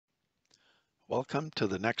Welcome to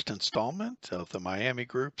the next installment of the Miami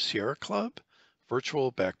Group Sierra Club Virtual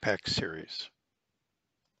Backpack Series.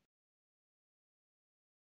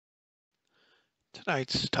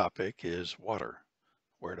 Tonight's topic is water,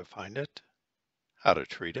 where to find it, how to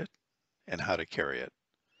treat it, and how to carry it.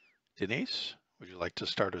 Denise, would you like to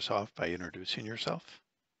start us off by introducing yourself?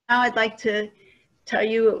 Now I'd like to tell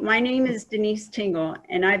you, my name is Denise Tingle,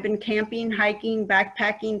 and I've been camping, hiking,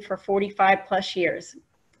 backpacking for 45 plus years.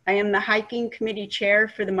 I am the hiking committee chair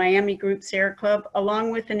for the Miami Group Sierra Club, along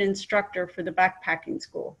with an instructor for the backpacking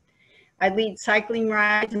school. I lead cycling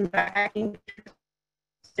rides and backpacking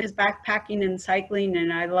and cycling,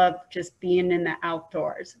 and I love just being in the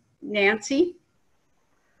outdoors. Nancy?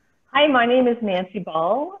 Hi, my name is Nancy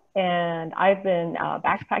Ball, and I've been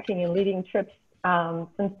backpacking and leading trips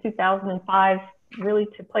since 2005, really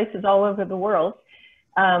to places all over the world.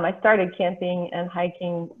 I started camping and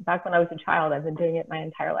hiking back when I was a child. I've been doing it my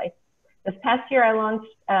entire life. This past year, I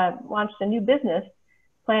launched a new business,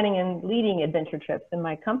 planning and leading adventure trips, and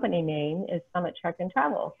my company name is Summit Trek and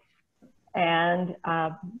Travel. And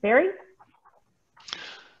Barry?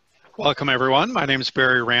 Welcome, everyone. My name is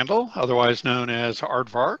Barry Randall, otherwise known as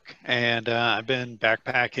Aardvark, and I've been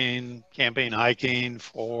backpacking, camping, hiking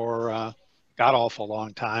for god-awful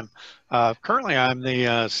long time. Currently, I'm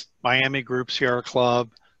the Miami Group Sierra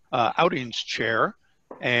Club Outings Chair,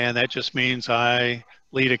 and that just means I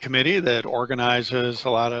lead a committee that organizes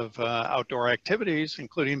a lot of outdoor activities,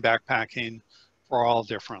 including backpacking for all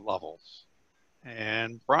different levels.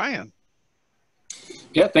 And Brian.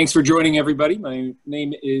 Yeah, thanks for joining, everybody. My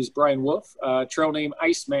name is Brian Wolf, trail name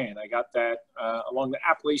Iceman. I got that along the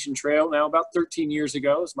Appalachian Trail now about 13 years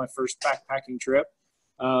ago. It was my first backpacking trip.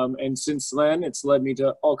 And since then, it's led me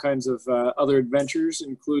to all kinds of other adventures,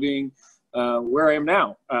 including where I am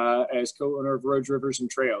now as co-owner of Roads, Rivers,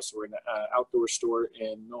 and Trails. So we're in an outdoor store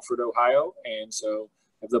in Milford, Ohio. And so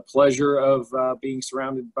I have the pleasure of being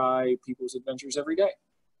surrounded by people's adventures every day.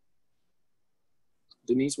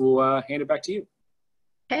 Denise, we'll hand it back to you.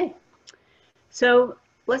 Okay, so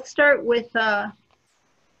let's start with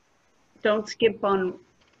don't skip on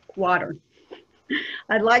water.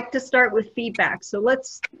 I'd like to start with feedback. So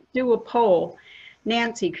let's do a poll.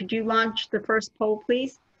 Nancy, could you launch the first poll,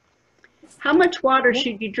 please? How much water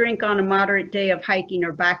should you drink on a moderate day of hiking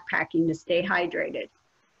or backpacking to stay hydrated?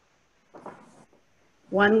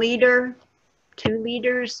 1 liter, 2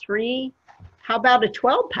 liters, 3? How about a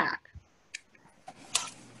 12-pack?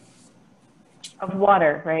 Of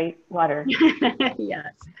water, right? Water.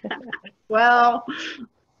 Yes. Well,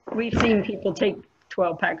 we've seen people take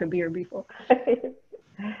 12-pack of beer before.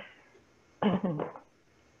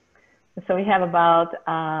 So we have about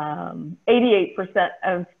 88%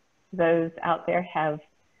 of those out there have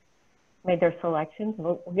made their selections.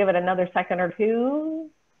 We'll give it another second or two.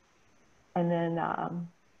 And then I'm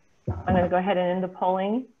going to go ahead and end the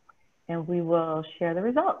polling, and we will share the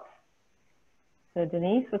results. So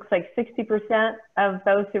Denise, looks like 60% of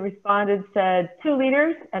those who responded said 2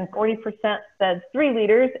 liters, and 40% said 3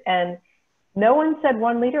 liters, and no one said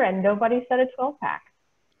 1 liter, and nobody said a 12-pack.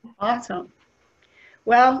 Awesome.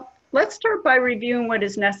 Well, let's start by reviewing what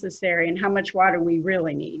is necessary and how much water we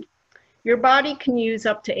really need. Your body can use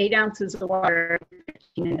up to 8 ounces of water every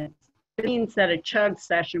 15 minutes. It means that a chug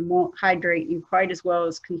session won't hydrate you quite as well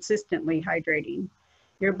as consistently hydrating.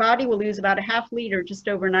 Your body will lose about a ½ liter just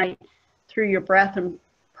overnight through your breath and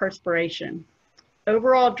perspiration.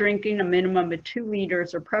 Overall, drinking a minimum of 2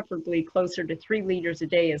 liters or preferably closer to 3 liters a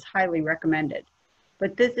day is highly recommended.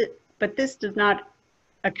 But this does not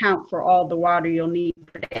account for all the water you'll need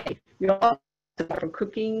per day. You'll also need for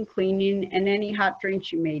cooking, cleaning, and any hot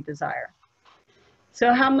drinks you may desire.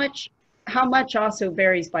 So how much also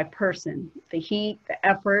varies by person. The heat, the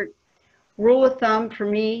effort. Rule of thumb for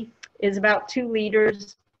me is about 2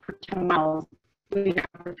 liters per 10 miles.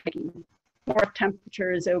 More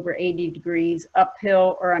temperature is over 80 degrees,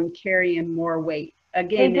 uphill, or I'm carrying more weight.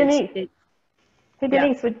 Again, hey,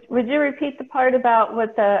 Denise, would you repeat the part about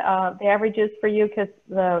what the average is for you? Because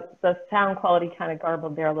the sound quality kind of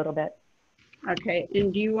garbled there a little bit. Okay,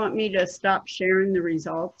 and do you want me to stop sharing the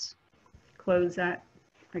results? Close that,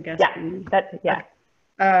 I guess. Yeah,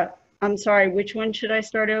 I'm sorry, which one should I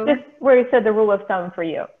start over? Just where you said the rule of thumb for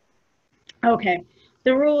you. Okay,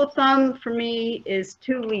 the rule of thumb for me is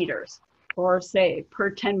 2 liters. Or say per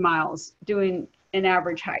 10 miles doing an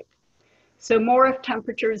average hike. So more if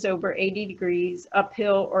temperature is over 80 degrees,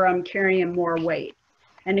 uphill, or I'm carrying more weight.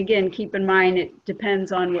 And again, keep in mind, it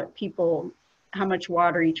depends on how much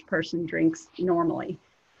water each person drinks normally.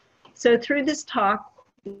 So through this talk,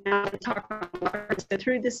 we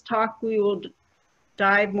will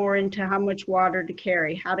dive more into how much water to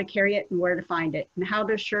carry, how to carry it and where to find it, and how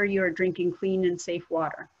to assure you are drinking clean and safe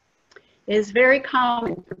water. It is very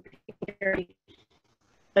common for people to carry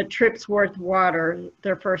a trip's worth of water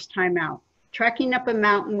their first time out. Trekking up a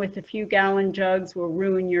mountain with a few gallon jugs will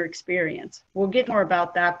ruin your experience. We'll get more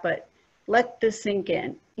about that, but let this sink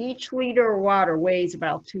in. Each liter of water weighs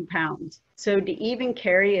about 2 pounds. So to even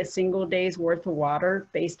carry a single day's worth of water,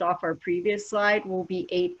 based off our previous slide, will be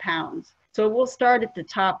 8 pounds. So we'll start at the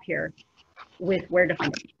top here with where to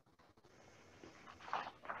find it.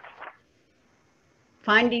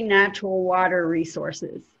 Finding natural water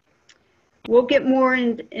resources. We'll get more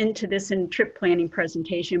into this in trip planning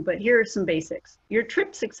presentation, but here are some basics. Your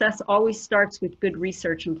trip success always starts with good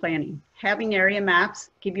research and planning. Having area maps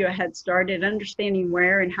give you a head start at understanding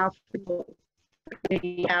where and how people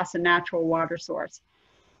pass a natural water source.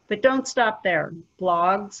 But don't stop there.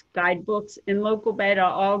 Blogs, guidebooks, and local data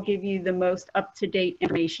all give you the most up-to-date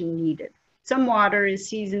information needed. Some water is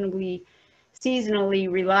seasonally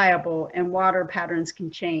reliable and water patterns can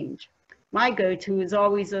change. My go-to is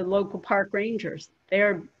always the local park rangers. They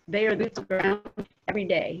are boots on the ground every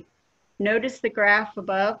day. Notice the graph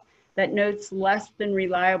above that notes less than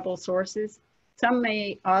reliable sources. Some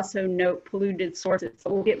may also note polluted sources, so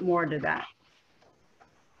we'll get more to that.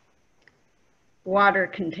 Water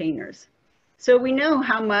containers. So we know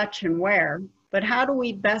how much and where, but how do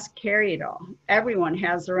we best carry it all? Everyone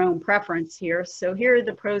has their own preference here, so here are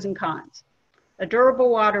the pros and cons. A durable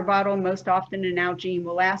water bottle, most often an Nalgene,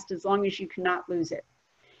 will last as long as you cannot lose it.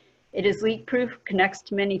 It is leak-proof, connects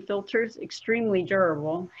to many filters, extremely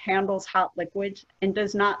durable, handles hot liquids, and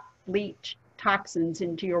does not leach toxins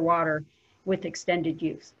into your water with extended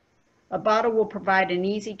use. A bottle will provide an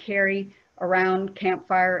easy carry around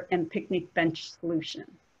campfire and picnic bench solution.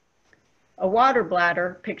 A water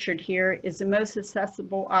bladder, pictured here, is the most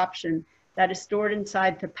accessible option that is stored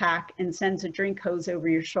inside the pack and sends a drink hose over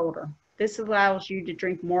your shoulder. This allows you to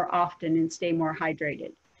drink more often and stay more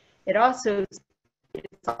hydrated. It's also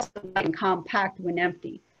light and compact when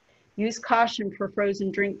empty. Use caution for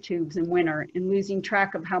frozen drink tubes in winter and losing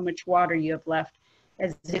track of how much water you have left,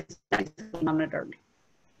 as it's monitored.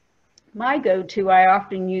 My go-to, I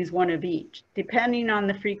often use one of each. Depending on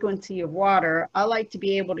the frequency of water, I like to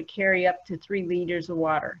be able to carry up to 3 liters of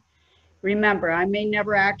water. Remember, I may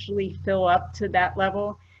never actually fill up to that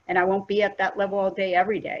level, and I won't be at that level all day,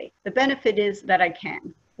 every day. The benefit is that I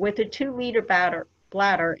can. With a 2-liter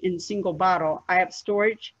bladder in single bottle, I have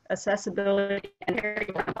storage, accessibility, and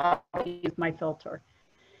with my filter.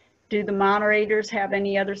 Do the moderators have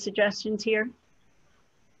any other suggestions here?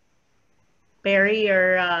 Barry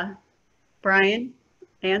or Brian,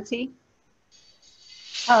 Nancy?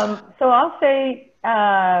 So I'll say,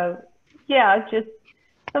 yeah, just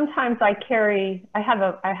sometimes I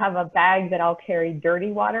have a bag that I'll carry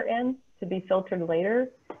dirty water in to be filtered later,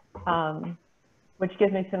 which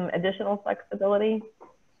gives me some additional flexibility.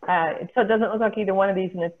 So it doesn't look like either one of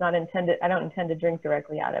these, and it's not intended, I don't intend to drink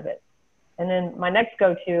directly out of it. And then my next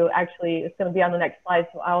go-to actually is going to be on the next slide,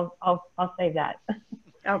 so I'll save that.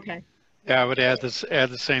 Okay. Yeah, I would add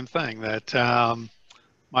the same thing, that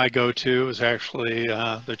my go-to is actually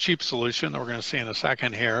the cheap solution that we're going to see in a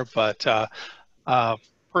second here. But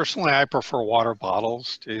personally, I prefer water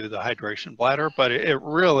bottles to the hydration bladder, but it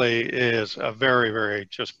really is a very, very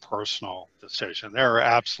just personal decision. There are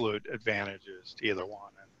absolute advantages to either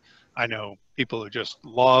one. And I know people who just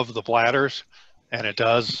love the bladders, and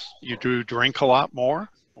you do drink a lot more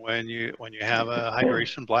when you have a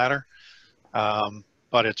hydration bladder.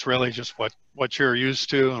 But it's really just what you're used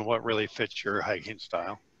to and what really fits your hiking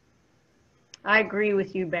style. I agree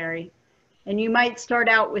with you, Barry. And you might start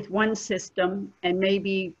out with one system, and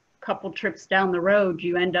maybe a couple trips down the road,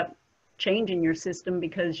 you end up changing your system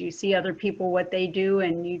because you see other people, what they do,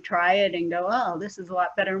 and you try it and go, oh, this is a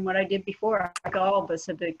lot better than what I did before. I think all of us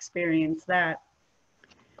have experienced that.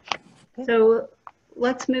 So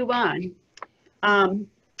let's move on.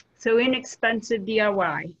 So inexpensive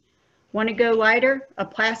DIY. Want to go lighter? A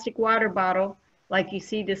plastic water bottle, like you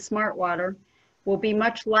see the Smart Water, will be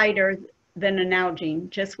much lighter than an Nalgene,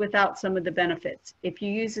 just without some of the benefits. If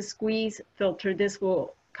you use a squeeze filter, this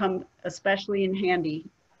will come especially handy,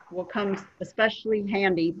 but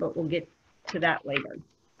we'll get to that later.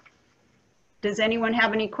 Does anyone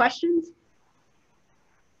have any questions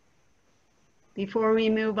before we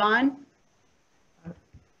move on?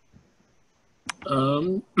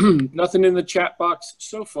 Nothing in the chat box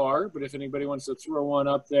so far, but if anybody wants to throw one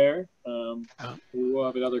up there, we'll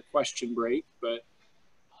have another question break. But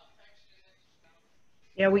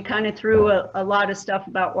yeah, we kind of threw a lot of stuff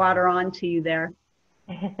about water onto you there.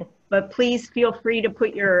 But please feel free to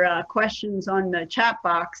put your questions on the chat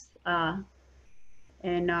box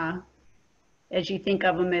and as you think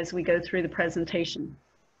of them as we go through the presentation.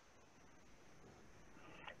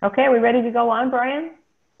 Okay, are we ready to go on, Brian?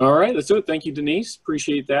 All right, let's do it. Thank you, Denise.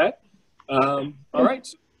 Appreciate that. All right,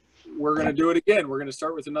 so we're going to do it again. We're going to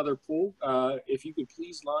start with another pool. If you could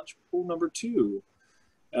please launch pool number 2.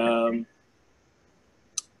 Pool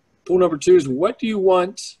number 2 is, what do you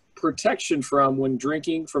want protection from when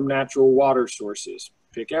drinking from natural water sources?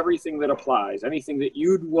 Pick everything that applies, anything that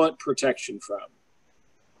you'd want protection from.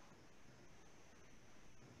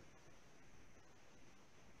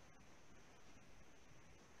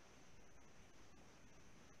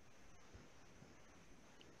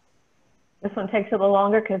 This one takes a little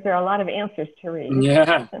longer because there are a lot of answers to read.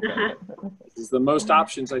 Yeah, this is the most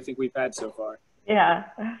options I think we've had so far. Yeah.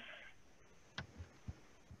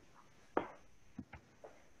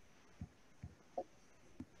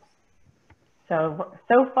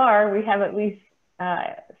 So far, we have at least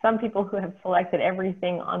some people who have selected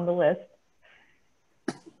everything on the list.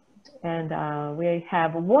 And we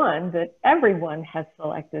have one that everyone has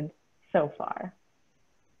selected so far.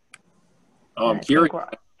 Oh, I'm curious.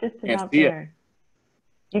 Just about there.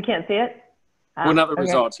 You can't see it? Well, not the okay.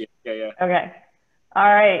 results yet. Yeah. Okay. All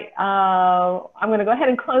right. I'm going to go ahead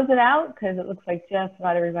and close it out because it looks like just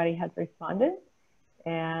about everybody has responded.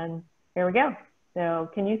 And here we go. So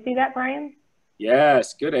can you see that, Brian?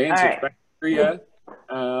 Yes, good answer. Right. Bacteria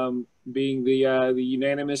being the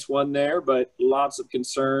unanimous one there, but lots of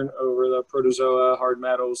concern over the protozoa, hard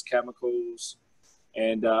metals, chemicals,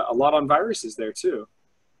 and a lot on viruses there too.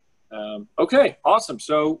 Okay, awesome.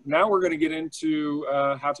 So now we're going to get into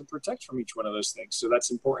how to protect from each one of those things. So that's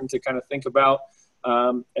important to kind of think about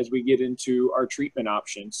as we get into our treatment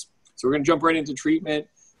options. So we're going to jump right into treatment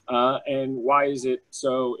and why is it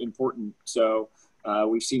so important? So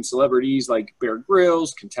we've seen celebrities like Bear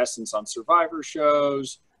Grylls, contestants on Survivor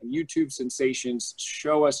shows, and YouTube sensations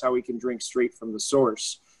show us how we can drink straight from the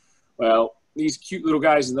source. Well, these cute little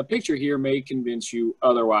guys in the picture here may convince you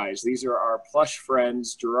otherwise. These are our plush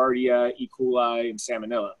friends, Giardia, E. coli, and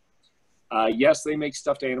Salmonella. Yes, they make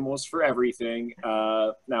stuffed animals for everything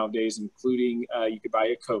nowadays, including you could buy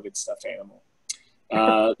a COVID stuffed animal.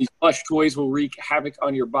 These plush toys will wreak havoc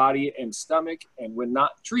on your body and stomach, and when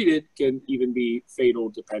not treated, can even be fatal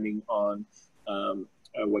depending on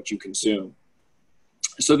what you consume.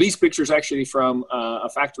 So these pictures actually from a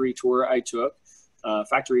factory tour I took,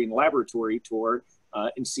 factory and laboratory tour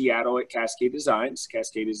in Seattle at Cascade Designs.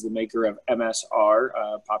 Cascade is the maker of MSR,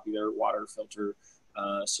 popular water filter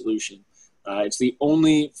solution. It's the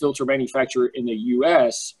only filter manufacturer in the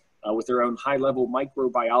U.S. With their own high-level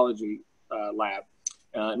microbiology lab.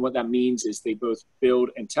 And what that means is they both build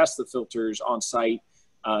and test the filters on site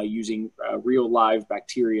using real live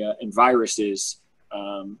bacteria and viruses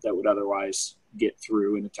that would otherwise get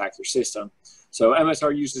through and attack their system. So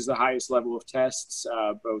MSR uses the highest level of tests,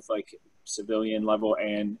 both like civilian level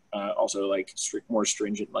and also like more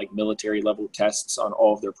stringent like military level tests on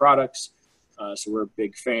all of their products. So we're a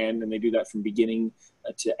big fan, and they do that from beginning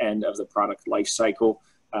to end of the product life cycle.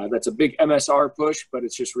 That's a big MSR push, but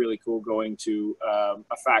it's just really cool going to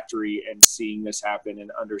a factory and seeing this happen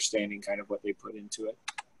and understanding kind of what they put into it.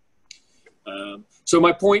 So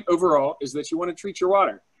my point overall is that you want to treat your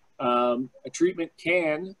water. A treatment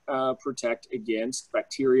can protect against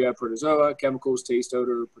bacteria, protozoa, chemicals, taste,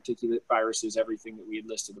 odor, particulate, viruses, everything that we had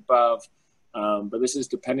listed above. But this is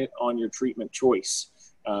dependent on your treatment choice.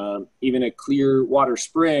 Even a clear water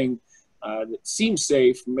spring that seems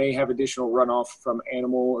safe may have additional runoff from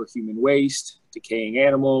animal or human waste, decaying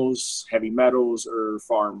animals, heavy metals, or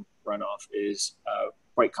farm runoff is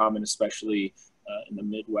quite common, especially in the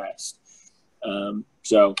Midwest.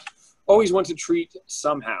 So always want to treat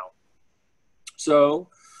somehow. So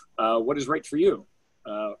what is right for you?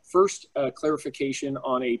 First, clarification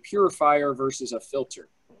on a purifier versus a filter.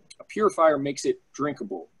 A purifier makes it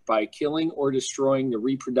drinkable by killing or destroying the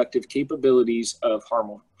reproductive capabilities of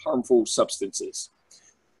harmful substances.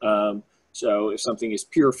 So if something is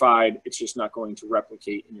purified, it's just not going to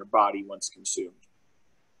replicate in your body once consumed.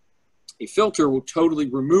 A filter will totally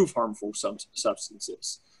remove harmful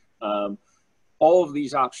substances. All of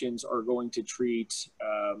these options are going to treat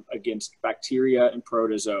against bacteria and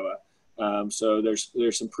protozoa. So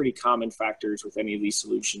there's some pretty common factors with any of these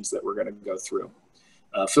solutions that we're going to go through.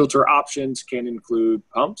 Filter options can include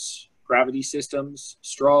pumps, gravity systems,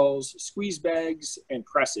 straws, squeeze bags, and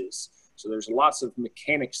presses. So there's lots of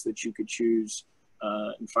mechanics that you could choose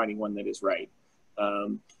in finding one that is right.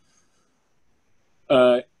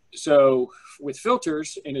 So with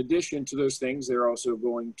filters, in addition to those things, they're also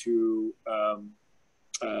going to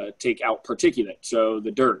take out particulate, so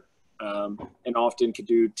the dirt, and often can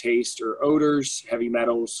do taste or odors, heavy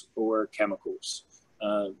metals, or chemicals.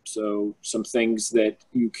 So some things that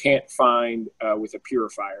you can't find with a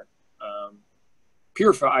purifier.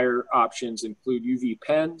 Purifier options include UV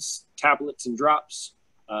pens, tablets and drops,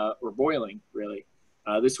 or boiling, really.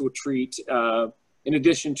 This will treat, in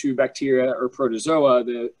addition to bacteria or protozoa,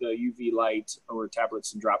 the UV light or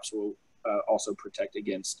tablets and drops will also protect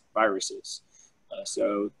against viruses.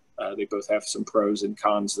 So they both have some pros and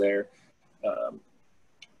cons there.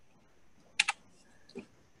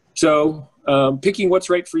 Picking what's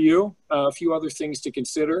right for you, a few other things to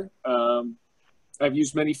consider. I've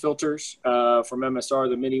used many filters from MSR,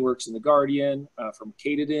 the MiniWorks and the Guardian. From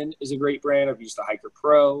Katadyn is a great brand. I've used the Hiker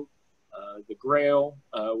Pro, the Grail,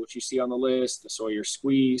 which you see on the list, the Sawyer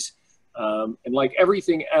Squeeze. And like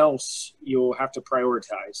everything else, you'll have to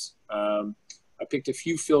prioritize. I picked a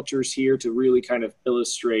few filters here to really kind of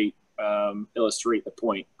illustrate the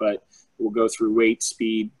point, but we'll go through weight,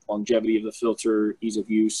 speed, longevity of the filter, ease of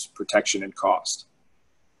use, protection, and cost.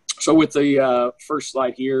 So with the first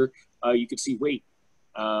slide here, you can see weight.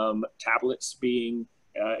 Tablets being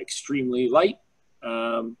extremely light.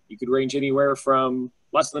 You could range anywhere from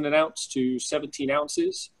less than an ounce to 17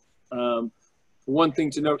 ounces. One thing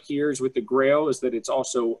to note here is with the Grail is that it's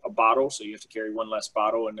also a bottle, so you have to carry one less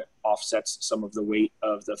bottle, and it offsets some of the weight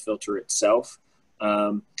of the filter itself.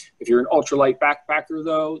 If you're an ultralight backpacker,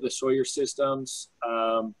 though, the Sawyer systems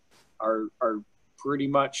are pretty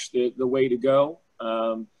much the way to go.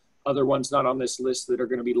 Other ones not on this list that are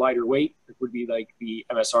going to be lighter weight would be like the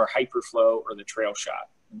MSR Hyperflow or the Trail Shot,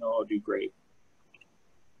 and they'll all do great.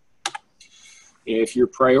 If your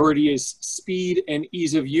priority is speed and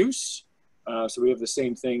ease of use, so we have the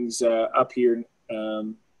same things up here,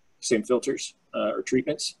 same filters or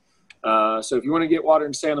treatments. So if you want to get water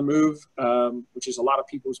and stay on the move, which is a lot of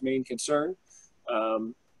people's main concern,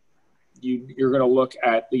 you're going to look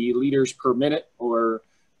at the liters per minute, or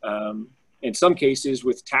in some cases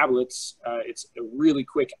with tablets, it's a really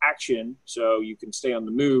quick action, so you can stay on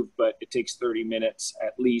the move, but it takes 30 minutes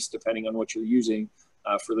at least, depending on what you're using,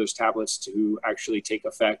 for those tablets to actually take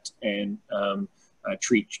effect and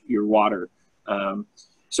treat your water.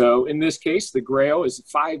 So in this case, the Grail is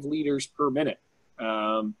 5 liters per minute.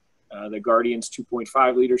 The Guardian's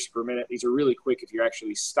 2.5 liters per minute. These are really quick if you're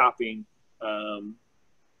actually stopping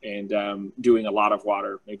and doing a lot of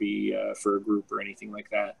water, maybe for a group or anything like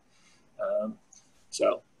that.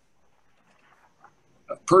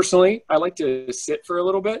 Personally, I like to sit for a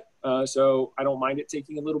little bit, so I don't mind it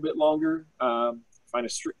taking a little bit longer. Find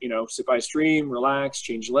sit by a stream, relax,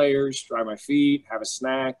 change layers, dry my feet, have a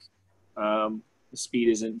snack. The speed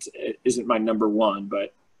isn't my number one,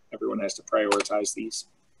 but everyone has to prioritize these.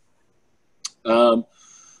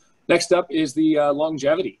 Next up is the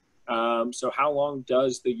longevity. So how long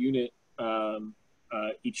does the unit,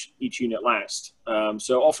 each unit last?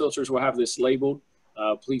 So all filters will have this labeled.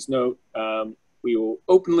 Please note, we will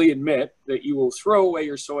openly admit that you will throw away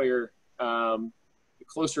your Sawyer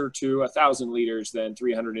closer to 1,000 liters than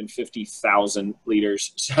 350,000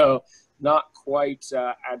 liters. So not quite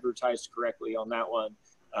advertised correctly on that one,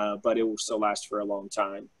 but it will still last for a long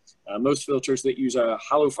time. Most filters that use a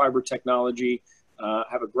hollow fiber technology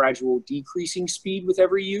have a gradual decreasing speed with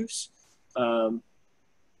every use.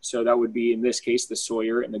 So that would be, in this case, the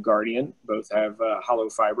Sawyer and the Guardian. Both have hollow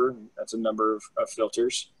fiber. That's a number of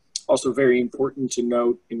filters. Also very important to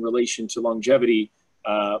note in relation to longevity,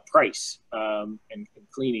 price and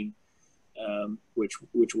cleaning, which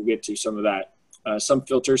we'll get to some of that. Some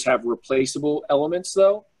filters have replaceable elements,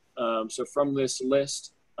 though. So from this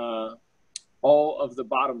list, all of the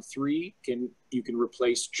bottom 3 you can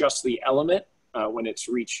replace just the element when it's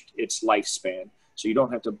reached its lifespan. So you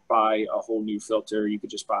don't have to buy a whole new filter. You could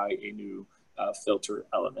just buy a new filter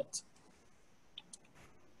element.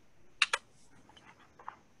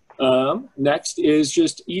 Next is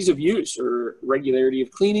just ease of use or regularity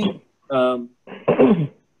of cleaning.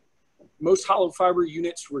 Most hollow fiber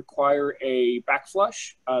units require a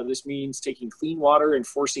backflush. This means taking clean water and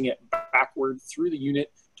forcing it backward through the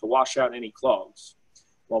unit to wash out any clogs.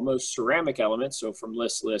 While most ceramic elements, so from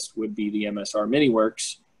this list would be the MSR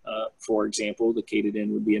MiniWorks, for example, the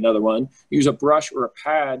Katadyn would be another one, use a brush or a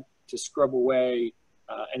pad to scrub away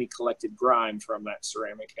any collected grime from that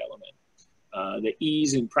ceramic element. The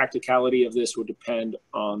ease and practicality of this would depend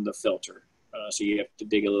on the filter. So you have to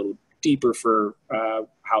dig a little deeper for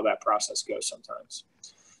how that process goes sometimes.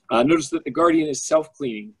 Notice that the Guardian is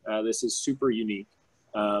self-cleaning. This is super unique.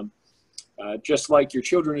 Just like your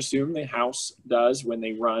children assume the house does when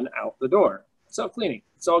they run out the door. Self-cleaning.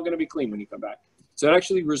 It's all going to be clean when you come back. So it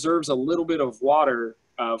actually reserves a little bit of water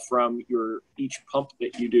from each pump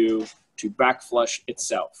that you do to back flush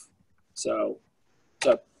itself. So it's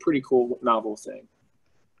a pretty cool, novel thing.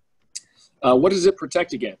 What does it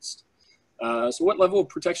protect against? So what level of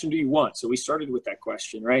protection do you want? So we started with that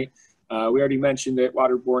question, right? We already mentioned that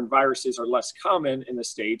waterborne viruses are less common in the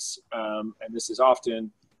States, and this is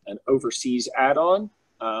often an overseas add-on,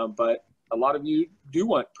 but a lot of you do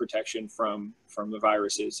want protection from the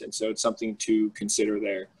viruses, and so it's something to consider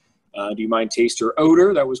there. Do you mind taste or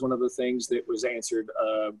odor? That was one of the things that was answered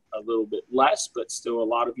a little bit less, but still a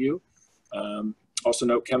lot of you. Also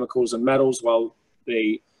note chemicals and metals. While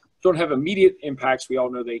they don't have immediate impacts, we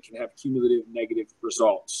all know they can have cumulative negative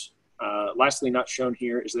results. Lastly, not shown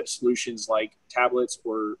here is that solutions like tablets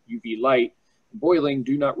or UV light boiling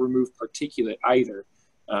do not remove particulate either.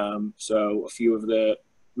 So a few of the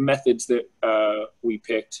methods that we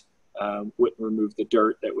picked wouldn't remove the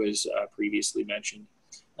dirt that was previously mentioned.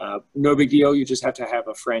 No big deal, you just have to have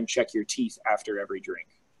a friend check your teeth after every drink.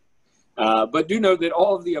 But do note that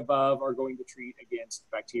all of the above are going to treat against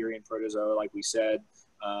bacteria and protozoa, like we said,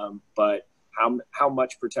 but how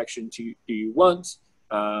much protection do you want?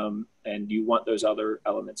 And do you want those other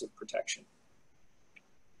elements of protection?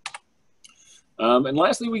 And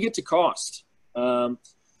lastly, we get to cost.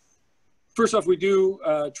 First off, we do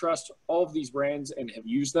trust all of these brands and have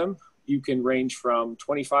used them. You can range from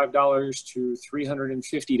 $25 to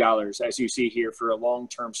 $350, as you see here, for a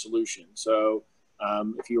long-term solution. So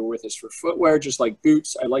if you were with us for footwear, just like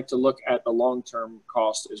boots, I like to look at the long-term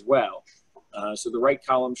cost as well. So the right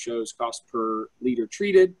column shows cost per liter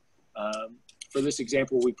treated. For this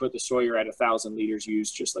example, we put the Sawyer at 1,000 liters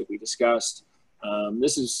used, just like we discussed.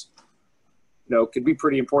 This is, could be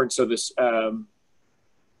pretty important. So this,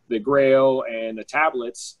 the Grail and the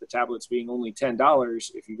tablets being only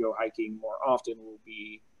 $10, if you go hiking more often, will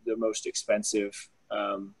be the most expensive,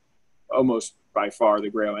 almost by far, the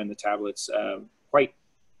Grail and the tablets, quite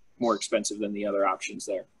more expensive than the other options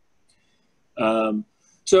there.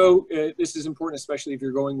 So this is important, especially if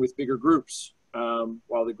you're going with bigger groups.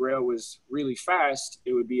 While the Grail was really fast,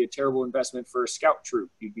 it would be a terrible investment for a scout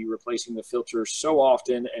troop. You'd be replacing the filter so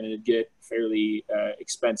often and it'd get fairly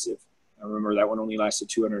expensive. I remember that one only lasted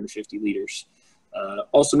 250 liters.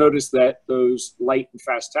 Also notice that those light and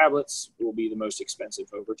fast tablets will be the most expensive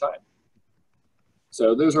over time.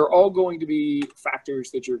 So those are all going to be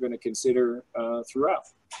factors that you're going to consider throughout.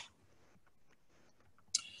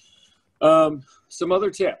 Some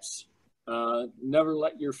other tips. Never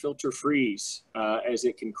let your filter freeze as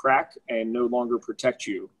it can crack and no longer protect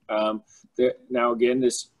you. Now again,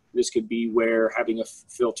 this could be where having a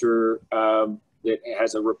filter that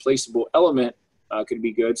has a replaceable element could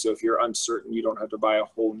be good. So if you're uncertain, you don't have to buy a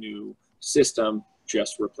whole new system,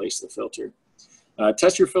 just replace the filter.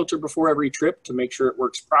 Test your filter before every trip to make sure it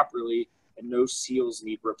works properly and no seals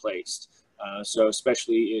need replaced. So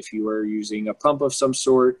especially if you are using a pump of some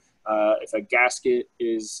sort, if a gasket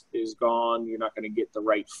is gone, you're not going to get the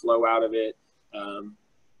right flow out of it.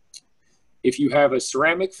 If you have a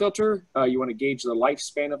ceramic filter, you want to gauge the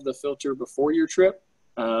lifespan of the filter before your trip.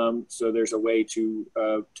 So there's a way to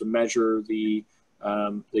measure the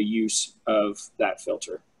use of that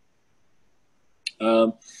filter.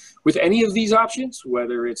 With any of these options,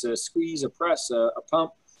 whether it's a squeeze, a press, a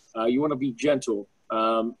pump, you want to be gentle.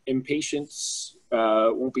 Impatience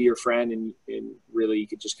won't be your friend, and really you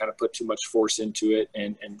could just kind of put too much force into it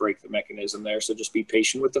and break the mechanism there. So just be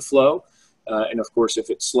patient with the flow. And of course,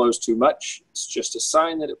 if it slows too much, it's just a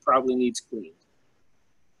sign that it probably needs cleaned.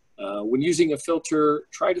 When using a filter,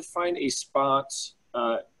 try to find a spot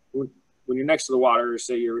when you're next to the water,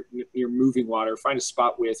 say you're moving water, find a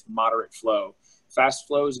spot with moderate flow. Fast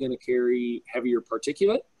flow is going to carry heavier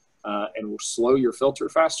particulate and will slow your filter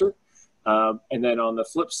faster. And then on the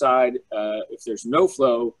flip side, if there's no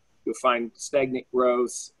flow, you'll find stagnant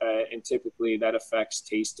growth, and typically that affects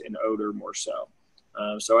taste and odor more so.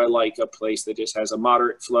 So I like a place that just has a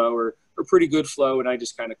moderate flow or pretty good flow, and I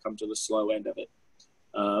just kind of come to the slow end of it.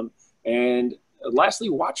 And lastly,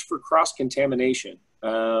 watch for cross-contamination.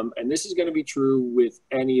 And this is going to be true with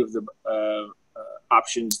any of the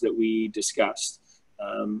options that we discussed.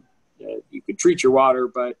 You could treat your water,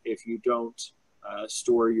 but if you don't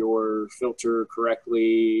store your filter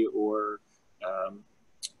correctly, or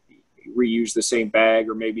reuse the same bag,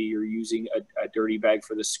 or maybe you're using a dirty bag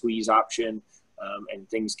for the squeeze option, and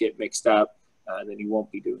things get mixed up, then you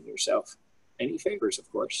won't be doing yourself any favors, of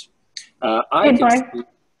course.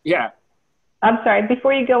 Yeah. I'm sorry,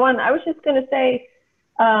 before you go on, I was just going to say,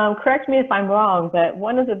 correct me if I'm wrong, but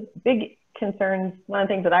one of the big concerns, one of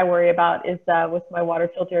the things that I worry about is with my water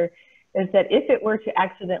filter is that if it were to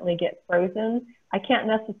accidentally get frozen, I can't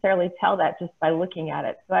necessarily tell that just by looking at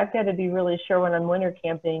it. So I've got to be really sure when I'm winter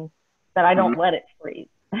camping that I don't let it freeze,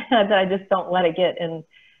 that I just don't let it get in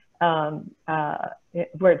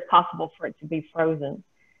where it's possible for it to be frozen.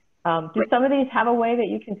 Do some of these have a way that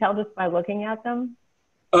you can tell just by looking at them?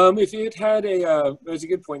 If it had that's a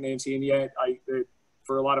good point, Nancy. And yeah,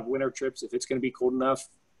 for a lot of winter trips, if it's going to be cold enough,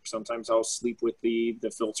 sometimes I'll sleep with the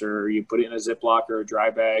filter. You put it in a Ziploc or a dry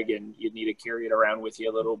bag, and you need to carry it around with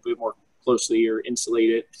you a little bit more closely or insulate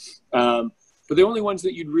it. But the only ones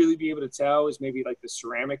that you'd really be able to tell is maybe like the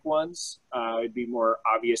ceramic ones. It'd be more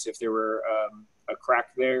obvious if there were a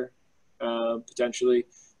crack there, potentially.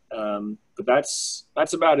 But that's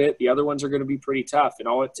about it. The other ones are going to be pretty tough, and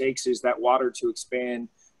all it takes is that water to expand.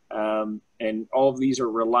 And all of these are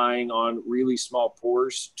relying on really small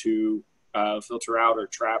pores to filter out or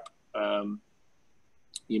trap,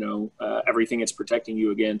 everything it's protecting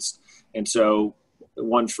you against. And so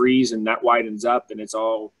one freeze and that widens up, and it's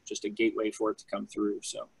all just a gateway for it to come through.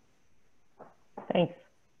 So thanks.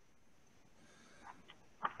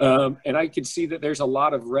 And I can see that there's a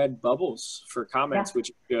lot of red bubbles for comments, which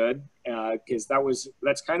is good, because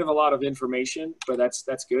that's kind of a lot of information, but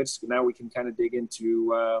that's good. So now we can kind of dig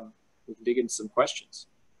into some questions.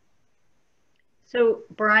 So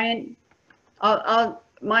Brian,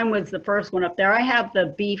 mine was the first one up there. I have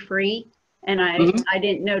the Be Free, and I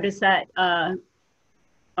didn't notice that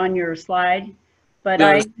on your slide, but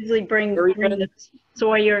I usually bring the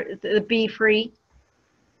Sawyer, the Be Free.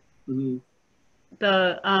 Mm-hmm.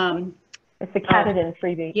 It's the Katadyn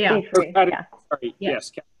freebie. Yeah. Be free. Yeah. Sorry. Yeah.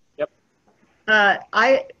 Yes. Yep.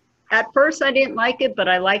 At first I didn't like it, but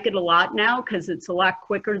I like it a lot now because it's a lot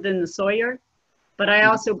quicker than the Sawyer. But I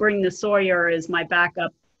also bring the Sawyer as my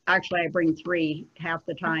backup. Actually, I bring 3 half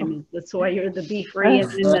the time: the Sawyer, the Be Free,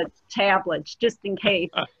 and then the tablets, just in case.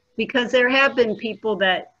 Because there have been people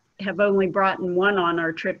that have only brought in one on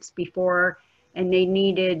our trips before, and they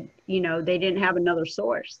needed, they didn't have another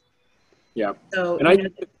source. Yeah. So and I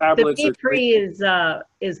think the tablets the Be Free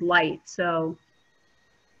is light. So.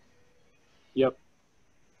 Yep.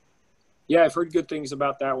 Yeah, I've heard good things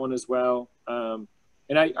about that one as well. And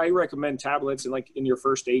I recommend tablets and like in your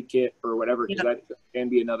first aid kit or whatever, because that can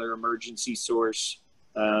be another emergency source.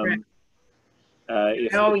 I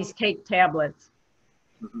always take tablets.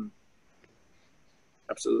 Mm-hmm.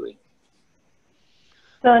 Absolutely.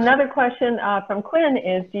 So another question from Quinn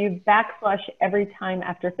is, do you back flush every time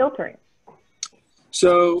after filtering?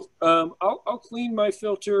 So I'll clean my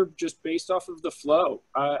filter just based off of the flow.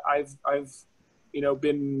 I've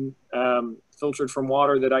been filtered from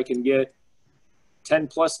water that I can get 10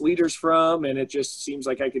 plus liters from, and it just seems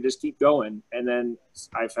like I could just keep going. And then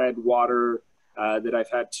I've had water that I've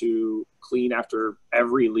had to clean after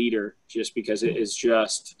every liter just because it is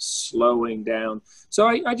just slowing down. So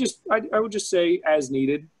I would just say as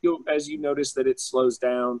needed. As you notice that it slows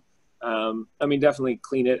down, definitely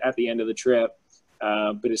clean it at the end of the trip.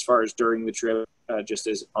 But as far as during the trip, just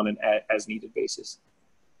as on an as needed basis.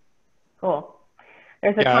 Cool.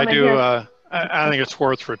 There's a I comment do. here. I think it's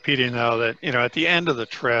worth repeating though that, at the end of the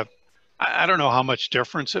trip, I don't know how much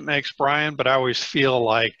difference it makes, Brian, but I always feel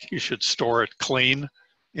like you should store it clean,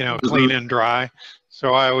 clean and dry.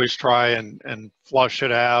 So I always try and flush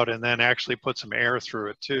it out and then actually put some air through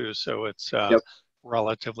it too. So it's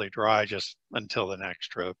relatively dry just until the next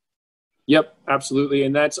trip. Yep, absolutely.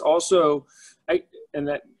 And that's also,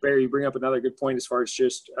 Barry, you bring up another good point as far as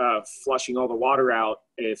just flushing all the water out.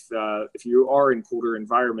 If you are in colder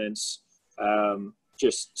environments,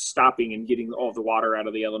 just stopping and getting all the water out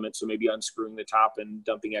of the element. So maybe unscrewing the top and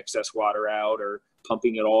dumping excess water out, or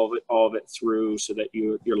pumping all of it through so that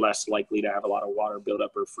you're less likely to have a lot of water build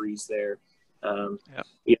up or freeze there.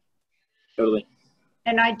 Yeah, totally.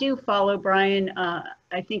 And I do follow Brian.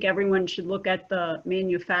 I think everyone should look at the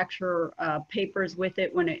manufacturer papers with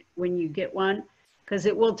it when you get one, because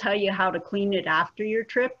it will tell you how to clean it after your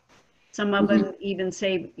trip. Some of them even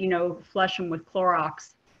say, flush them with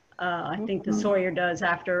Clorox. I think the Sawyer does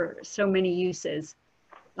after so many uses,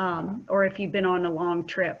 or if you've been on a long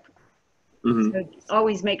trip. So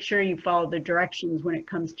always make sure you follow the directions when it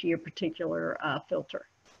comes to your particular filter.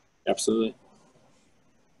 Absolutely.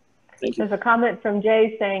 Thank you. There's a comment from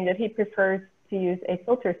Jay saying that he prefers to use a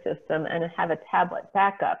filter system and have a tablet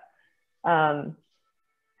backup.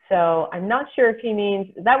 So I'm not sure if he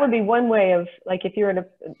means, that would be one way of, like if you're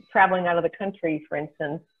traveling out of the country, for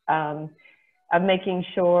instance, of making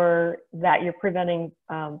sure that you're preventing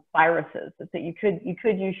viruses, that you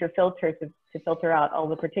could use your filter to filter out all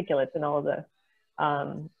the particulates and all of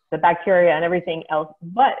the bacteria and everything else,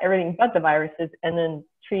 everything but the viruses, and then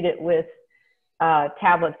treat it with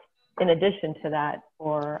tablets in addition to that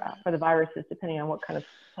for the viruses, depending on what kind of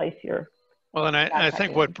place you're. Well, and I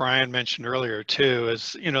think what Brian mentioned earlier too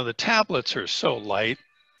is, you know, the tablets are so light.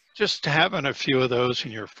 Just having a few of those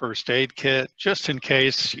in your first aid kit, just in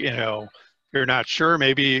case, you know, you're not sure,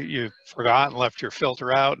 maybe you forgot and left your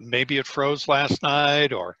filter out and maybe it froze last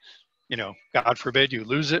night, or, you know, God forbid you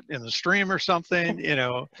lose it in the stream or something, you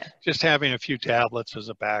know, just having a few tablets as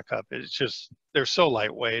a backup. It's just, they're so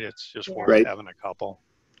lightweight, it's just worth having a couple.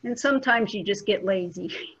 And sometimes you just get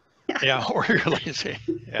lazy. Yeah, or you're lazy.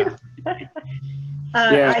 Yeah.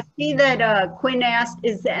 I see that Quinn asked,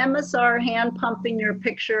 is the MSR hand pump in your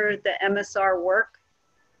picture the MSR work?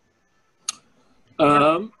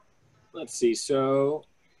 Let's see. So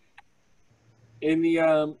in the,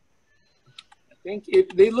 I think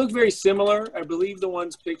they look very similar. I believe the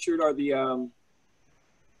ones pictured are the,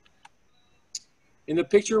 in the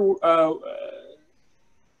picture,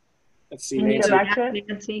 let's see,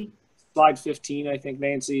 Nancy. Slide 15, I think,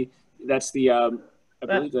 Nancy. That's the, I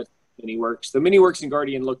believe that's MiniWorks. The MiniWorks and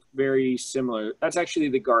Guardian look very similar. That's actually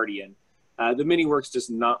the Guardian. The MiniWorks does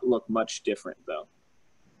not look much different, though.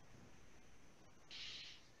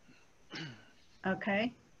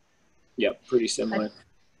 Okay. Yep, pretty similar.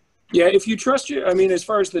 Yeah, if you trust your, I mean, as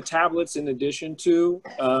far as the tablets in addition to,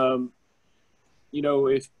 you know,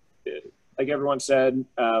 if, like everyone said,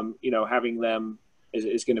 you know, having them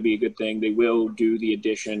is going to be a good thing. They will do the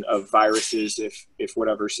addition of viruses if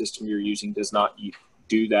whatever system you're using does not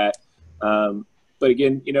do that. But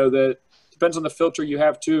again, you know, depends on the filter you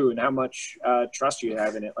have too and how much trust you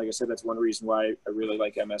have in it. Like I said, that's one reason why I really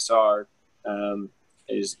like MSR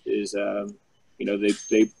you know,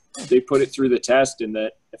 they put it through the test, and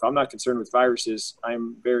that if I'm not concerned with viruses,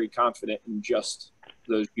 I'm very confident in just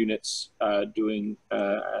those units doing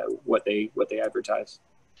what they advertise.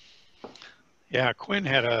 Yeah, Quinn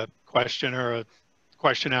had a question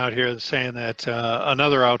out here saying that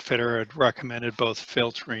another outfitter had recommended both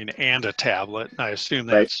filtering and a tablet. And I assume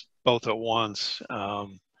that's both at once,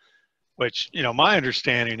 which, you know, my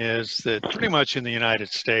understanding is that pretty much in the United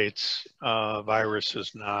States, virus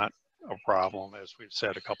is not a problem, as we've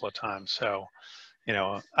said a couple of times. So, you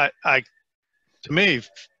know, to me,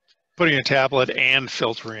 putting a tablet and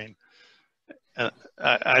filtering,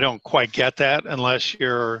 I don't quite get that unless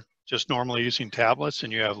you're just normally using tablets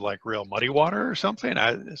and you have like real muddy water or something.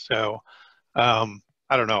 I don't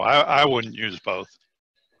know. I wouldn't use both.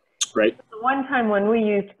 Right. The one time when we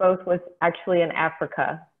used both was actually in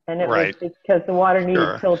Africa, and it was because the water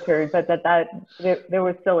needed filtered, but there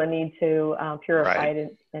was still a need to purify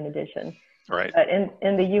it in addition. Right. But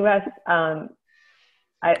in the U.S., I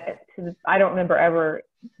don't remember ever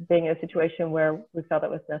being in a situation where we felt it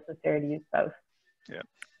was necessary to use both. Yeah.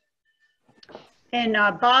 And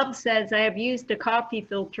Bob says, I have used a coffee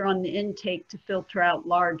filter on the intake to filter out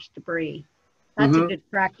large debris. That's a good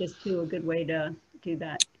practice too, a good way to do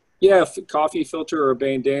that. Yeah, coffee filter or a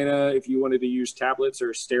bandana. If you wanted to use tablets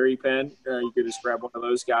or a SteriPen, you could just grab one of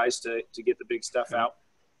those guys to get the big stuff out.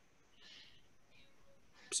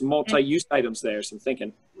 Some multi-use items there, some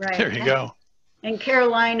thinking. Right. There you go. And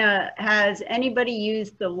Carolina, has anybody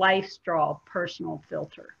used the Life Straw personal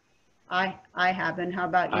filter? I haven't. How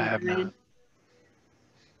about you, Brian?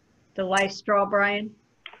 The Life Straw, Brian?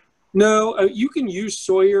 No, you can use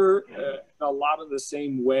Sawyer a lot of the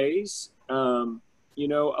same ways. You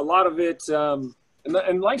know, a lot of it,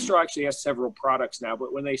 and Life Straw actually has several products now,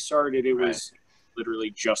 but when they started, it was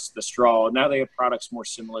literally just the straw. Now they have products more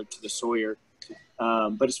similar to the Sawyer.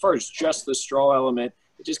 But as far as just the straw element,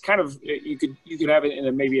 it just kind of, you could have it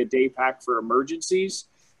in maybe a day pack for emergencies,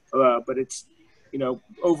 but it's, you know,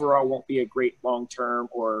 overall won't be a great long-term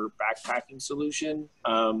or backpacking solution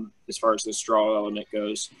as far as the straw element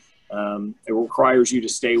goes. It requires you to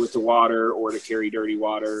stay with the water or to carry dirty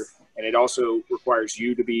water. And it also requires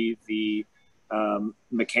you to be the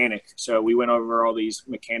mechanic. So we went over all these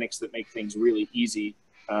mechanics that make things really easy,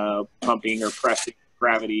 pumping or pressing,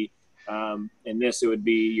 gravity. In this, it would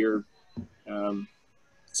be your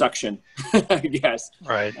suction, I guess.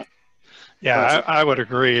 Right. Yeah, I would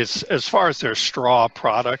agree. As far as their straw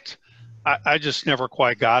product, I just never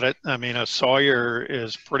quite got it. I mean, a Sawyer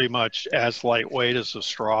is pretty much as lightweight as a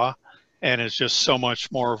straw, and it's just so much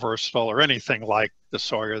more versatile, or anything like the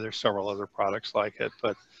Sawyer. There's several other products like it,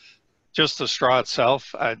 but just the straw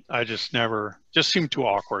itself, I just never, just seemed too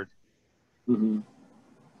awkward. Mm-hmm.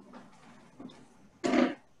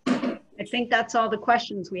 I think that's all the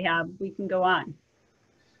questions we have. We can go on.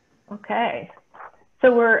 Okay.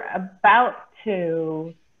 So we're about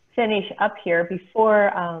to finish up here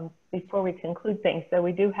before we conclude things. So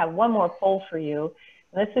we do have one more poll for you.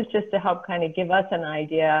 And this is just to help kind of give us an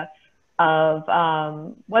idea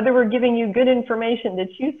of whether we're giving you good information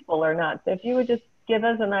that's useful or not. So if you would just give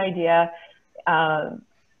us an idea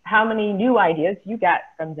how many new ideas you got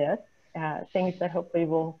from this, things that hopefully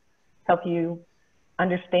will help you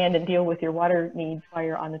understand and deal with your water needs while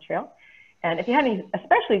you're on the trail. And if you have any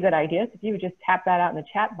especially good ideas, if you would just tap that out in the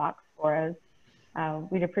chat box for us,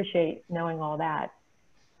 we'd appreciate knowing all that.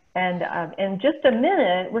 And in just a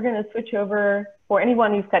minute, we're going to switch over for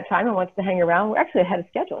anyone who's got time and wants to hang around. We're actually ahead of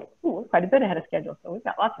schedule. Ooh, we're quite a bit ahead of schedule, so we've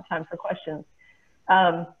got lots of time for questions.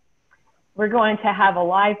 We're going to have a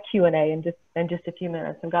live Q&A in just a few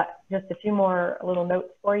minutes. I've got just a few more little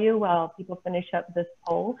notes for you while people finish up this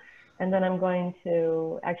poll. And then I'm going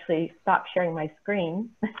to actually stop sharing my screen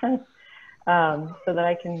so that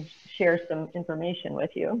I can share some information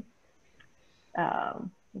with you.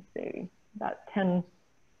 Let's see, about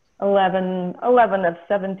 11 of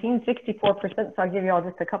 17, 64%. So I'll give you all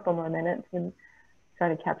just a couple more minutes and try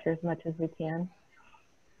to capture as much as we can.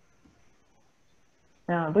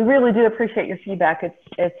 We really do appreciate your feedback.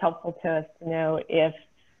 It's helpful to us to know if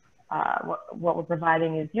what we're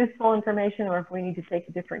providing is useful information or if we need to take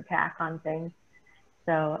a different tack on things.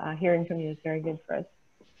 So hearing from you is very good for us.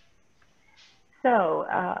 So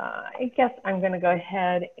I guess I'm going to go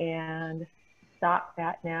ahead and stop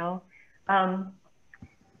that now.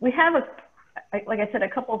 We have, like I said, a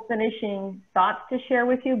couple finishing thoughts to share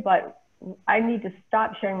with you, but I need to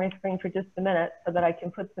stop sharing my screen for just a minute so that I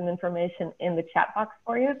can put some information in the chat box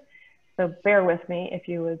for you. So bear with me if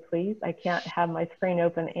you would please. I can't have my screen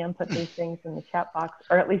open and put these things in the chat box,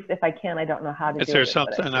 or at least if I can, I don't know how to do it. Is there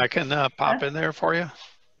something I can pop in there for you?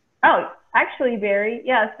 Oh, actually, Barry,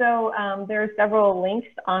 yeah, so there are several links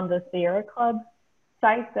on the Sierra Club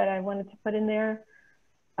site that I wanted to put in there.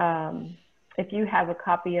 If you have a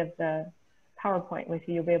copy of the PowerPoint with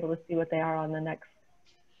you, you'll be able to see what they are on the next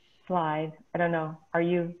slide. I don't know, do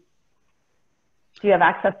you have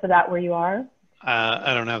access to that where you are?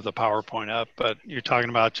 I don't have the PowerPoint up, but you're talking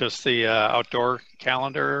about just the outdoor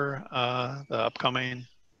calendar, the upcoming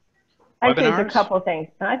Actually, webinars? it's a couple of things.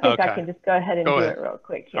 I think Okay. I can just go ahead and do it real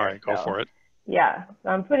quick here. All right, go for it. Yeah, so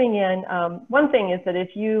I'm putting in, one thing is that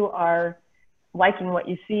if you are liking what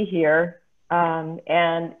you see here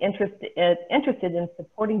and interested in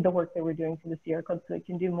supporting the work that we're doing for the Sierra Club so we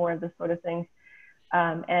can do more of this sort of thing,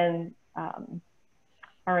 and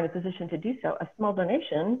are in a position to do so, a small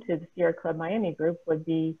donation to the Sierra Club Miami group would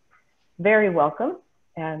be very welcome.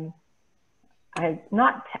 And I'm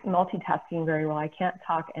not multitasking very well. I can't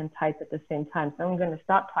talk and type at the same time. So I'm going to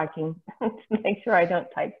stop talking to make sure I don't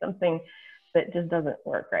type something that just doesn't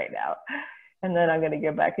work right now. And then I'm going to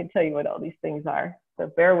go back and tell you what all these things are. So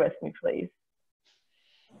bear with me, please.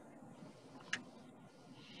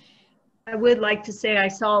 I would like to say I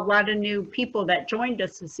saw a lot of new people that joined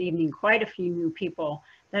us this evening, quite a few new people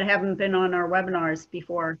that haven't been on our webinars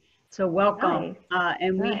before. So welcome. Nice.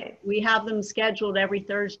 And Nice. we have them scheduled every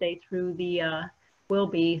Thursday through the, will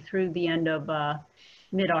be through the end of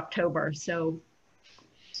mid-October. So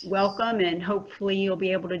welcome, and hopefully you'll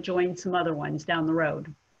be able to join some other ones down the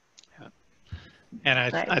road. Yeah. And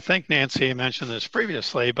I think Nancy mentioned this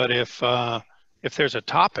previously, but if there's a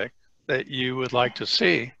topic that you would like to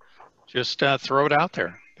see, just throw it out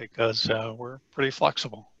there because we're pretty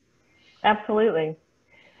flexible. Absolutely.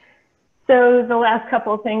 So the last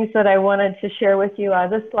couple of things that I wanted to share with you,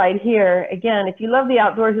 this slide here, again, if you love the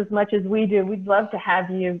outdoors as much as we do, we'd love to have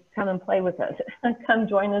you come and play with us. Come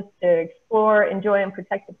join us to explore, enjoy, and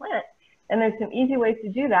protect the planet. And there's some easy ways to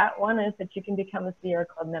do that. One is that you can become a Sierra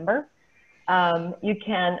Club member. You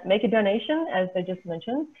can make a donation, as I just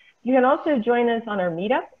mentioned. You can also join us on our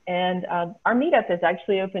meetup, and our meetup is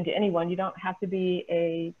actually open to anyone. You don't have to be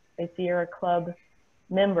a Sierra Club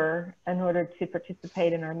member in order to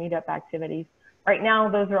participate in our meetup activities. Right now,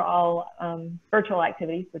 those are all virtual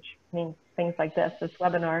activities, which means things like this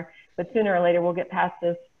webinar, but sooner or later we'll get past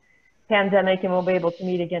this pandemic and we'll be able to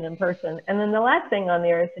meet again in person. And then the last thing on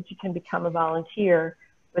there is that you can become a volunteer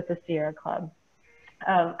with the Sierra Club.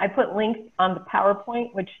 I put links on the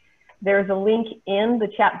PowerPoint, which there's a link in the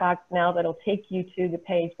chat box now that'll take you to the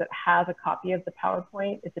page that has a copy of the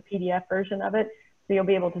PowerPoint. It's a PDF version of it. So you'll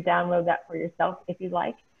be able to download that for yourself if you'd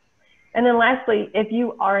like. And then lastly, if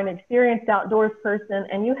you are an experienced outdoors person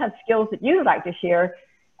and you have skills that you'd like to share,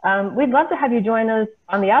 we'd love to have you join us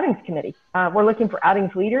on the outings committee. We're looking for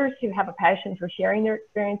outings leaders who have a passion for sharing their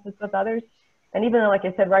experiences with others. And even though, like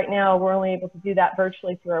I said, right now, we're only able to do that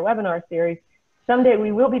virtually through our webinar series, someday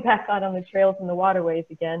we will be back out on the trails and the waterways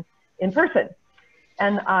again in person.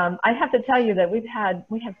 And I have to tell you that we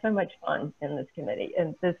have so much fun in this committee,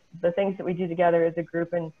 and the things that we do together as a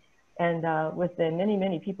group. And And with the many,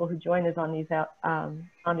 many people who join us on these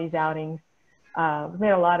outings, we've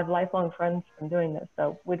made a lot of lifelong friends from doing this.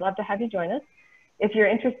 So we'd love to have you join us. If you're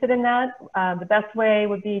interested in that, the best way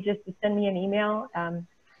would be just to send me an email.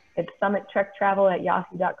 It's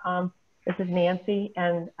summittrektravel@yahoo.com. This is Nancy,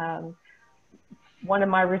 and one of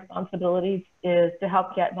my responsibilities is to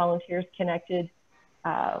help get volunteers connected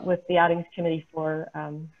with the Outings Committee for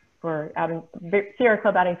Sierra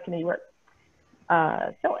Club Outings Committee work.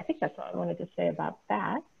 So I think that's all I wanted to say about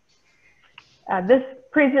that. This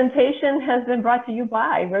presentation has been brought to you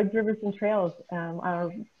by Roads, Rivers, and Trails,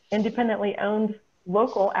 our independently owned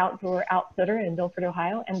local outdoor outfitter in Milford,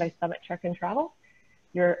 Ohio, and by Summit Trek and Travel,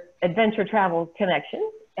 your adventure travel connection,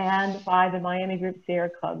 and by the Miami Group Sierra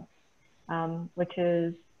Club, which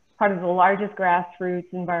is part of the largest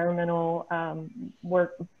grassroots environmental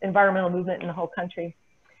movement in the whole country.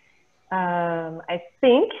 I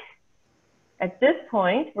think at this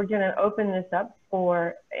point, we're going to open this up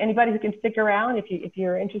for anybody who can stick around. If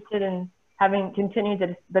you're interested in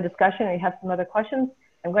continuing the discussion or you have some other questions,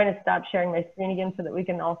 I'm going to stop sharing my screen again so that we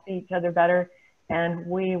can all see each other better. And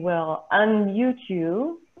we will unmute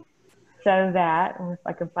you so that, if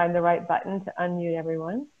I can find the right button to unmute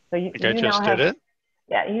everyone. So you just did it.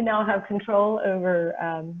 Yeah, you now have control over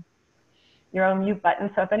your own mute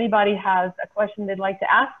button. So if anybody has a question they'd like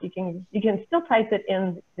to ask, you can still type it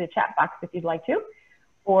in the chat box if you'd like to,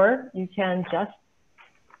 or you can just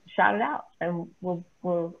shout it out, and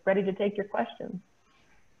we're ready to take your questions.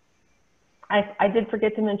 I did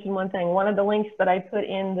forget to mention one thing. One of the links that I put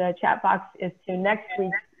in the chat box is to next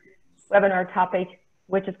week's webinar topic,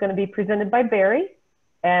 which is going to be presented by Barry,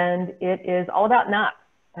 and it is all about knots.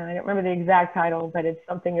 And I don't remember the exact title, but it's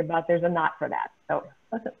something about there's a knot for that. So,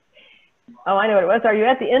 oh, I know what it was. Are you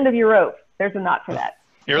at the end of your rope? There's a knot for that.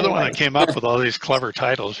 You're the one that came up with all these clever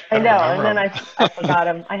titles. I know, and then I forgot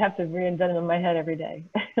them. I have to reinvent them in my head every day.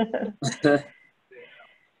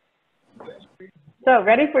 So,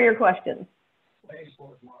 ready for your questions.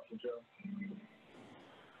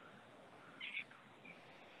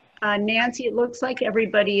 Nancy, it looks like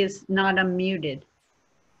everybody is not unmuted.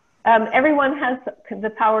 Everyone has the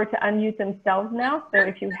power to unmute themselves now. So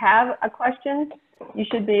if you have a question, you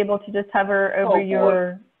should be able to just hover over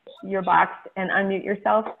your box and unmute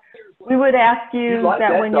yourself. We would ask you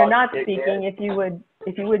that when you're not speaking, if you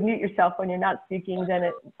would mute yourself when you're not speaking, then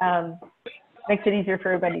it makes it easier for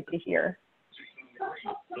everybody to hear.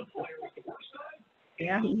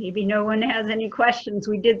 Yeah, maybe no one has any questions.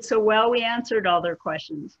 We did so well, we answered all their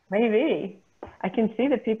questions. Maybe. I can see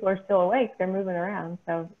that people are still awake. They're moving around.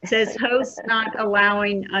 So it says host not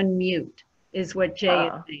allowing unmute is what Jay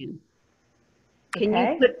is saying. Can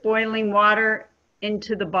you put boiling water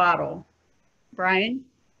into the bottle, Brian?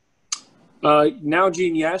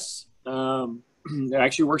 Nalgene, yes. It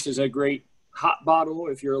actually works as a great hot bottle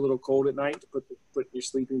if you're a little cold at night to put in your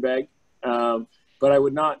sleeping bag. But I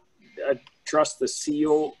would not trust the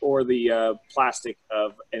seal or the plastic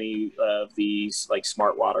of any of these like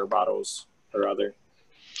smart water bottles or other.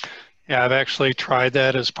 Yeah, I've actually tried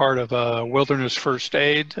that as part of a wilderness first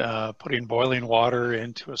aid, putting boiling water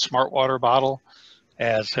into a smart water bottle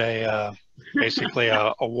as a basically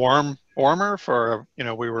a warmer for,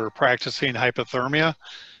 we were practicing hypothermia,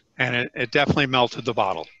 and it definitely melted the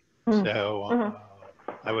bottle. So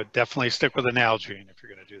I would definitely stick with an Nalgene if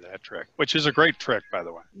you're going to do that trick, which is a great trick, by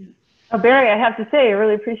the way. Oh, Barry, I have to say, I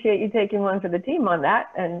really appreciate you taking one for the team on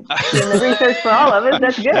that and doing the research for all of us.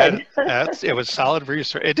 That's good. It was solid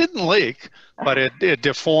research. It didn't leak, but it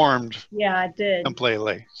deformed. Yeah, it did.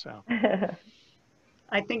 Completely. So.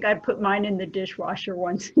 I think I put mine in the dishwasher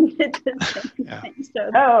once and did the same thing.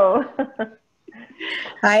 So. Oh.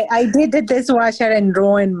 I did the dishwasher and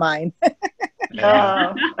ruined mine.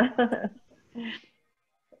 Oh.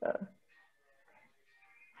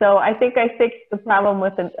 So I think I fixed the problem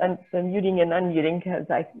with the muting and unmuting because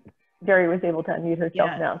Barry was able to unmute herself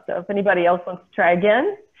now. So if anybody else wants to try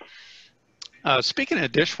again. Speaking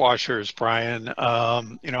of dishwashers, Brian,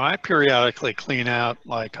 I periodically clean out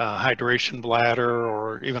like a hydration bladder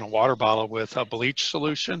or even a water bottle with a bleach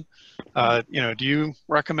solution. Do you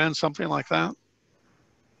recommend something like that?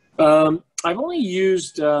 I've only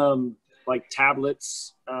used like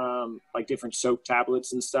tablets, like different soap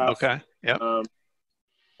tablets and stuff. Okay. Yep.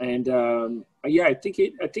 Yeah, I think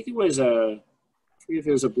it was I forget if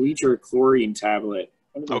it was a bleach or a chlorine tablet.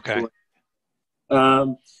 Okay.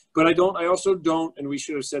 But I also don't, and we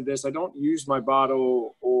should have said this, I don't use my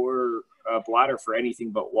bottle or bladder for anything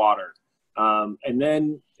but water. And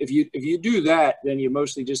then if you do that, then you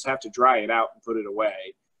mostly just have to dry it out and put it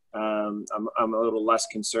away. I'm a little less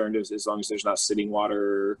concerned as long as there's not sitting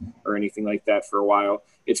water or anything like that for a while.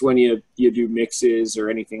 It's when you do mixes or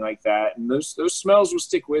anything like that, and those smells will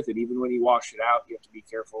stick with it. Even when you wash it out, you have to be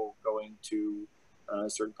careful going to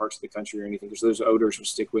certain parts of the country or anything, because those odors will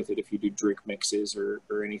stick with it if you do drink mixes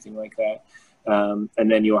or anything like that.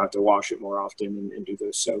 And then you'll have to wash it more often and do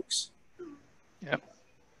those soaks. Yep.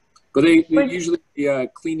 But they usually,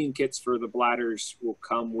 cleaning kits for the bladders will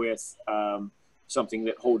come with something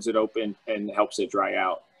that holds it open and helps it dry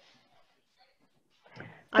out.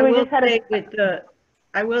 I will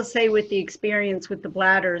say with the experience with the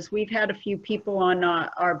bladders, we've had a few people on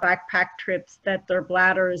our backpack trips that their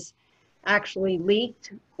bladders actually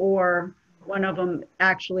leaked, or one of them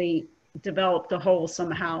actually developed a hole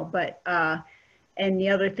somehow. But and the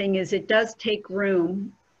other thing is, it does take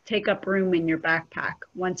up room in your backpack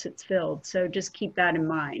once it's filled. So just keep that in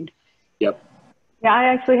mind. Yep. Yeah, I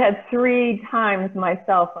actually had 3 times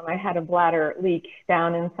myself when I had a bladder leak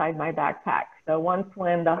down inside my backpack. So once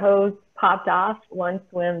when the hose popped off, once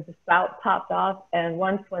when the spout popped off, and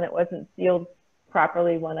once when it wasn't sealed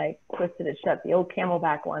properly when I twisted it shut. The old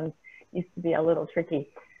Camelback ones used to be a little tricky.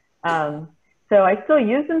 So I still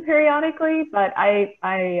use them periodically, but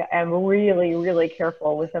I am really, really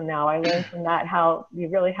careful with them now. I learned from that how you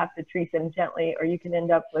really have to treat them gently, or you can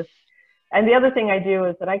end up with. And the other thing I do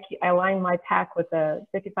is that I line my pack with a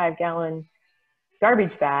 55-gallon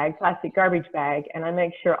garbage bag, plastic garbage bag, and I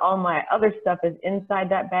make sure all my other stuff is inside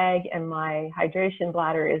that bag and my hydration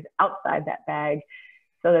bladder is outside that bag,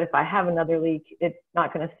 so that if I have another leak, it's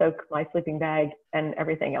not going to soak my sleeping bag and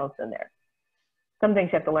everything else in there. Some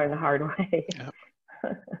things you have to learn the hard way.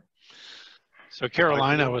 Yep. So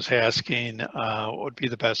Carolina was asking what would be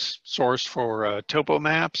the best source for topo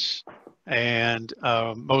maps and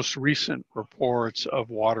most recent reports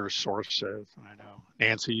of water sources. I know,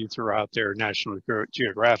 Nancy, you threw out there National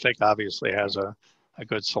Geographic obviously has a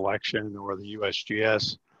good selection, or the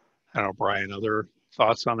USGS. I don't know, Brian, other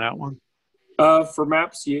thoughts on that one? For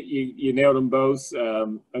maps, you nailed them both.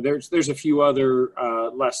 There's a few other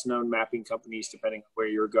less known mapping companies depending on where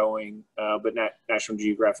you're going, but National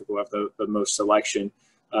Geographic will have the most selection.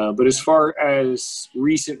 But as far as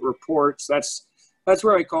recent reports, that's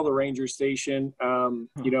where I call the ranger station.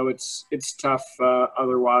 You know, it's tough.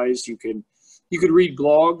 Otherwise, you could read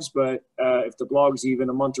blogs, but if the blog's even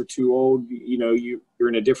a month or 2 old, you know, you're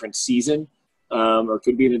in a different season. Or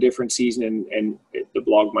could be in a different season, and the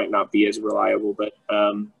blog might not be as reliable. But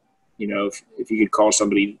you know, if you could call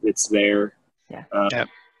somebody that's there. Yeah. Yep.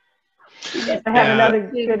 I have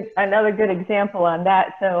another good example on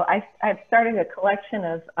that. So I've started a collection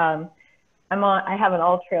of I have an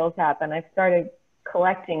All Trails app, and I've started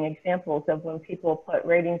collecting examples of when people put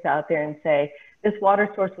ratings out there and say, this water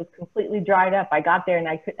source was completely dried up. I got there and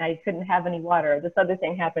I couldn't have any water. Or this other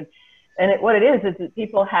thing happened. And what it is that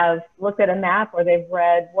people have looked at a map, or they've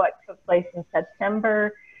read what took place in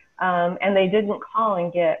September, and they didn't call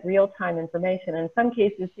and get real-time information. In some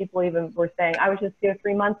cases, people even were saying, I was just here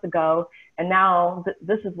 3 months ago, and now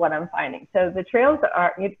this is what I'm finding. So the trails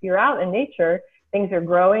are, if you're out in nature, things are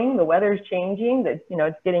growing, the weather's changing, you know,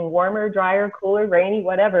 it's getting warmer, drier, cooler, rainy,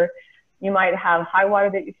 whatever. You might have high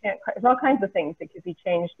water that you can't, there's all kinds of things that could be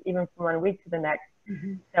changed even from 1 week to the next.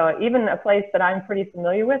 Mm-hmm. So even a place that I'm pretty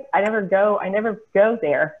familiar with, I never go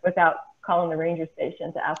there without calling the ranger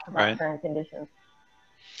station to ask about current conditions.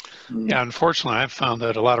 Yeah, unfortunately, I've found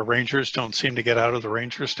that a lot of rangers don't seem to get out of the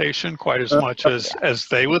ranger station quite as much as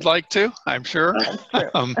they would like to, I'm sure. That's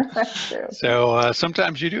true. That's true. So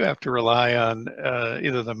sometimes you do have to rely on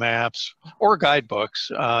either the maps or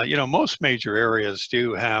guidebooks. You know, most major areas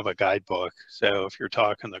do have a guidebook. So if you're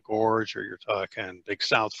talking the Gorge, or you're talking Big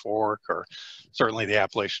South Fork, or certainly the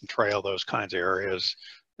Appalachian Trail, those kinds of areas,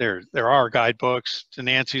 there are guidebooks. To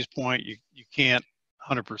Nancy's point, you can't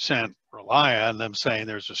 100% rely on them saying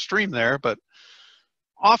there's a stream there, but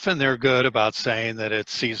often they're good about saying that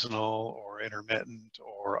it's seasonal or intermittent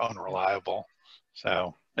or unreliable.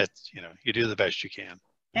 So it's, you know, you do the best you can.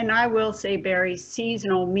 And I will say, Barry,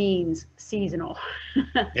 seasonal means seasonal.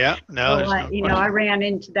 Yeah, no, there's no you know, I ran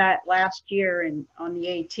into that last year on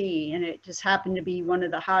the AT, and it just happened to be one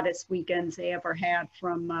of the hottest weekends they ever had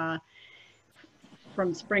from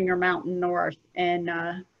Springer Mountain North. And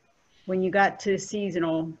when you got to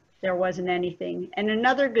seasonal, there wasn't anything. And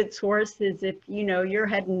another good source is if, you know, you're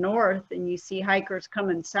heading north and you see hikers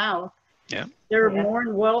coming south, they're more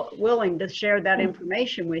than willing to share that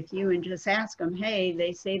information with you, and just ask them, hey,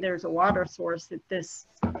 they say there's a water source at this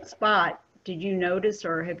spot. Did you notice,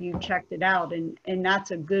 or have you checked it out? And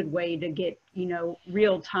that's a good way to get, you know,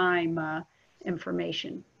 real-time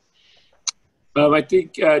information. I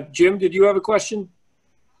think, Jim, did you have a question?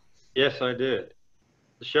 Yes, I did.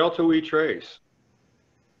 The shelter we trace,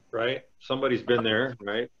 right? Somebody's been there,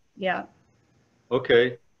 right? Yeah.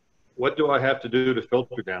 Okay. What do I have to do to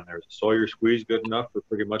filter down there? Is the Sawyer squeeze good enough for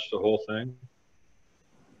pretty much the whole thing?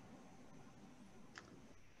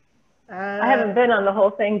 I haven't been on the whole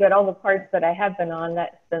thing, but all the parts that I have been on,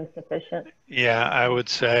 that's been sufficient. Yeah, I would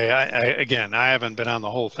say, again, I haven't been on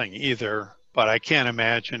the whole thing either, but I can't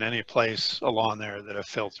imagine any place along there that a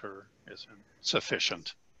filter isn't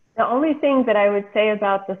sufficient. The only thing that I would say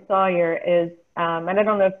about the Sawyer is, and I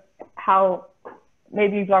don't know how,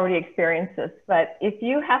 maybe you've already experienced this, but if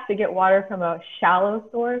you have to get water from a shallow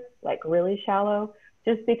source, like really shallow,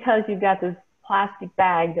 just because you've got this plastic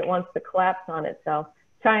bag that wants to collapse on itself,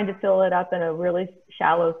 trying to fill it up in a really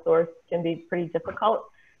shallow source can be pretty difficult.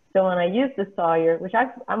 So when I use the Sawyer, which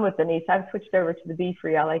I'm with Denise, I've switched over to the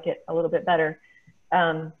Be-Free. I like it a little bit better.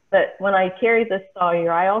 But when I carry the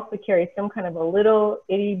Sawyer, I also carry some kind of a little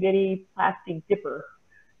itty bitty plastic dipper.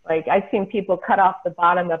 Like I've seen people cut off the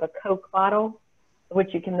bottom of a Coke bottle,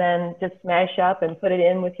 which you can then just smash up and put it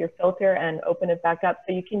in with your filter and open it back up.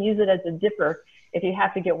 So you can use it as a dipper if you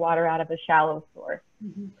have to get water out of a shallow source.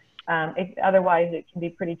 Mm-hmm. Otherwise, it can be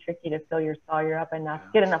pretty tricky to fill your Sawyer up and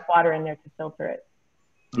not get enough water in there to filter it.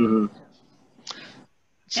 Mm-hmm.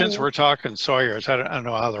 Since we're talking Sawyers, I don't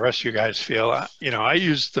know how the rest of you guys feel. I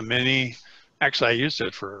used the Mini. Actually, I used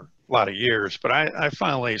it for a lot of years, but I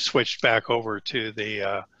finally switched back over to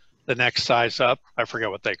the next size up. I forget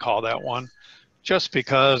what they call that one. Just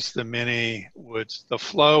because the Mini the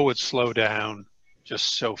flow would slow down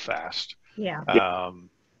just so fast. Yeah.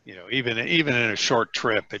 Even in a short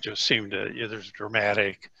trip, it just seemed there's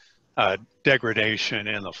dramatic degradation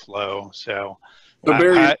in the flow. So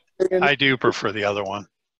Barry, I do prefer the other one.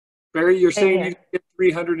 Barry, you're saying you get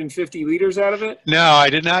 350 liters out of it? No, I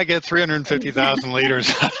did not get 350,000 liters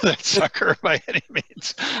out of that sucker by any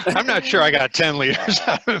means. I'm not sure I got 10 liters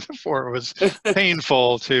out of it before it was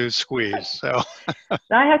painful to squeeze. So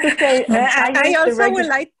I have to say, I also would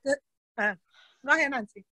like to, go ahead,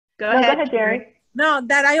 Nancy. Go ahead, Jerry. No,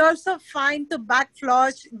 that I also find to back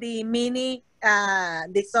flush the Mini,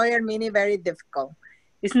 the Sawyer Mini very difficult.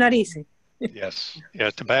 It's not easy. Yes. Yeah,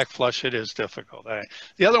 to back flush it is difficult.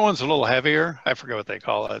 The other one's a little heavier. I forget what they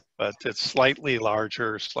call it, but it's slightly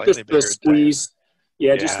larger, slightly just bigger. The squeeze.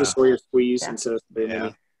 Yeah, just the Sawyer squeeze instead of the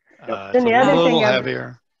Mini. It's a little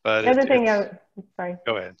heavier, but the other thing sorry.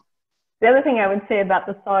 Go ahead. The other thing I would say about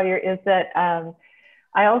the Sawyer is that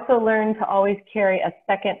I also learned to always carry a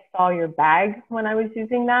second Sawyer bag when I was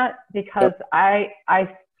using that, because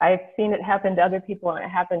I've seen it happen to other people, and it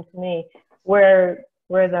happened to me, where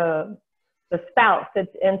the spout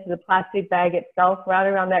fits into the plastic bag itself, right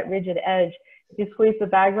around that rigid edge. If you squeeze the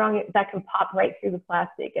bag wrong, that can pop right through the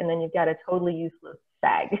plastic, and then you've got a totally useless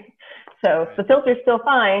bag. So the filter's still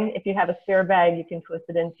fine. If you have a spare bag, you can twist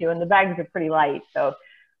it into, and the bags are pretty light. So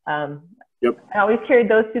I always carried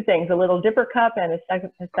those two things, a little dipper cup and a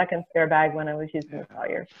second spare bag when I was using the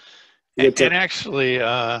Sawyer. And actually,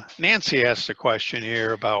 Nancy asked a question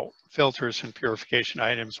here about filters and purification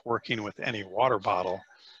items working with any water bottle.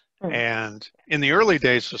 And in the early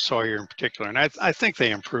days of Sawyer in particular, and I think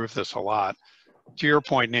they improved this a lot. To your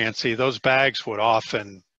point, Nancy, those bags would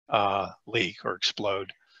often leak or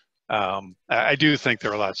explode. I do think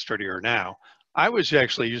they're a lot sturdier now. I was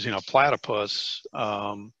actually using a platypus,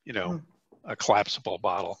 a collapsible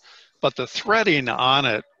bottle, but the threading on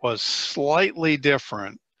it was slightly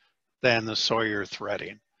different than the Sawyer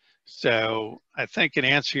threading. So I think in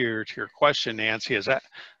answer to your question, Nancy, is that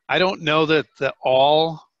I don't know that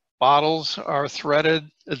all bottles are threaded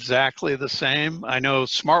exactly the same. I know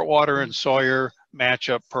Smart Water and Sawyer match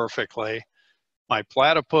up perfectly. My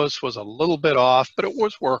platypus was a little bit off, but it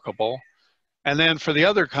was workable. And then for the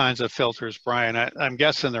other kinds of filters, Brian, I'm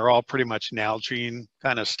guessing they're all pretty much Nalgene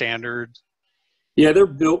kind of standard. Yeah, they're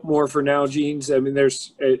built more for Nalgenes. I mean,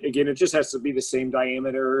 again, it just has to be the same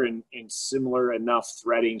diameter and similar enough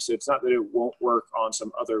threading. So it's not that it won't work on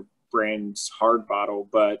some other brand's hard bottle,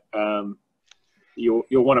 but you'll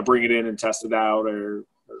want to bring it in and test it out or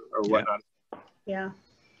whatnot. Yeah.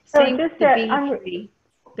 So Same just with the Be-Free.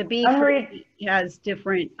 The Be-Free has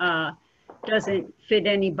different, doesn't fit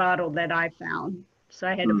any bottle that I found. So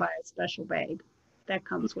I had to buy a special bag that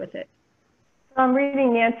comes with it. So I'm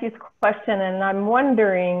reading Nancy's question, and I'm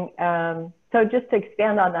wondering, so just to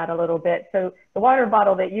expand on that a little bit. So the water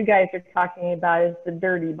bottle that you guys are talking about is the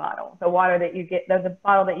dirty bottle. The water that you get, the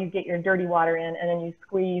bottle that you get your dirty water in, and then you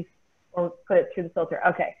squeeze or put it through the filter.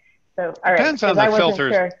 Okay. So, all right. Depends on the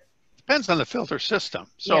filters. Depends on the filter system.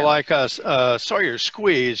 So like a Sawyer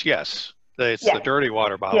squeeze, yes, it's the dirty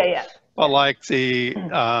water bottle. Yeah. But like the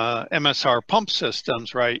MSR pump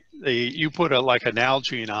systems, right? You put like a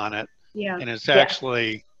Nalgene on it, Yeah. and it's Yeah.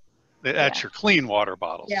 actually that's Yeah. your clean water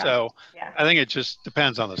bottle. Yeah. So Yeah. I think it just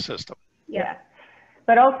depends on the system. Yeah.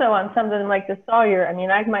 But also on something like the Sawyer, I mean,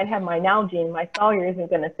 I might have my Nalgene. My Sawyer isn't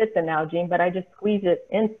going to fit the Nalgene, but I just squeeze it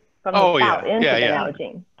in from the spout into the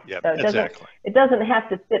Nalgene. Yeah, So it doesn't have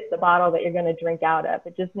to fit the bottle that you're going to drink out of.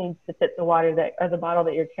 It just needs to fit the water or the bottle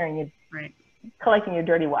that you're carrying, collecting your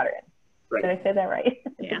dirty water in. Right. Did I say that right?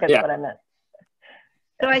 Yeah. That's what I meant.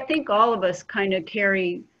 So I think all of us kind of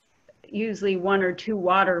carry usually 1 or 2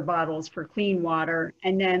 water bottles for clean water.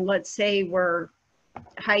 And then let's say we're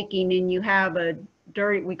hiking and you have a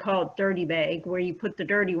we call it dirty bag, where you put the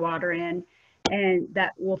dirty water in, and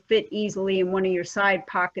that will fit easily in one of your side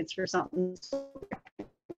pockets or something.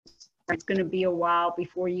 It's going to be a while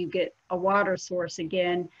before you get a water source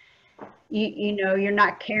again. You know, you're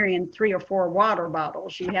not carrying 3 or 4 water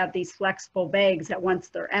bottles. You have these flexible bags that once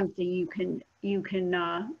they're empty, you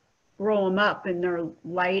can roll them up and they're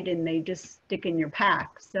light and they just stick in your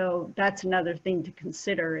pack. So that's another thing to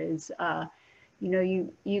consider is, you know,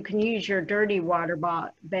 you can use your dirty water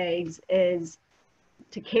bags as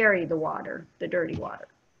to carry the water, the dirty water.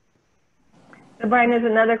 So Brian, there's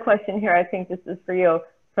another question here. I think this is for you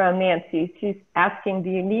from Nancy. She's asking, do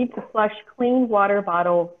you need to flush clean water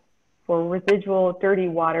bottle for residual dirty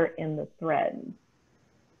water in the threads?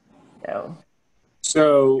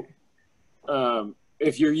 So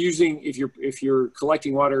if you're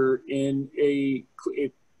collecting water in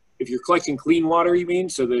if you're collecting clean water, you mean,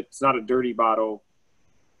 so that it's not a dirty bottle.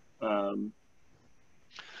 So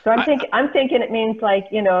I'm thinking it means, like,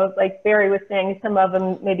 you know, like Barry was saying, some of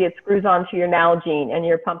them, maybe it screws onto your Nalgene and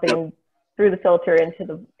you're pumping through the filter into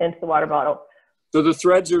the water bottle. So the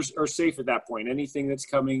threads are safe at that point. Anything that's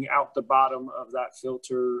coming out the bottom of that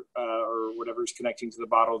filter or whatever is connecting to the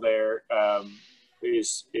bottle there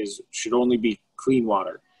should only be clean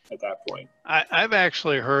water at that point. I've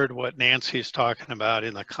actually heard what Nancy's talking about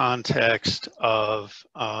in the context of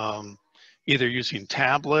either using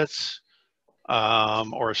tablets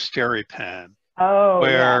or SteriPen,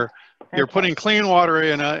 where you're putting clean water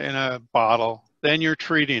in a bottle, then you're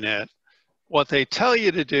treating it. What they tell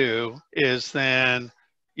you to do is then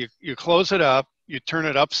you close it up, you turn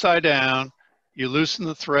it upside down, you loosen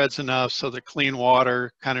the threads enough so the clean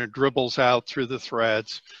water kind of dribbles out through the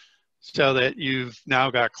threads so that you've now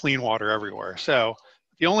got clean water everywhere. So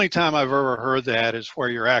the only time I've ever heard that is where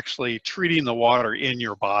you're actually treating the water in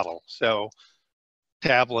your bottle. So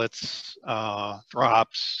tablets,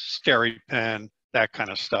 drops, SteriPen, that kind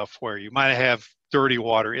of stuff, where you might have dirty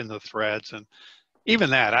water in the threads. And even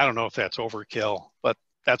that, I don't know if that's overkill, but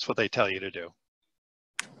that's what they tell you to do.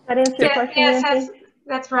 That answer your question, yes,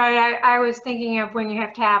 that's right. I was thinking of when you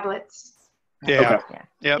have tablets. Yeah. Okay.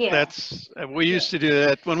 Yep. Yeah. We used to do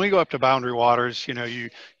that when we go up to Boundary Waters. You know, you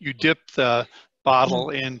dip the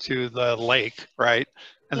bottle into the lake, right?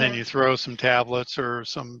 And then you throw some tablets or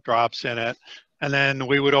some drops in it. And then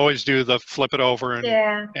we would always do the flip it over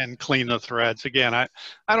and clean the threads. Again, I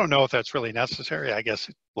don't know if that's really necessary. I guess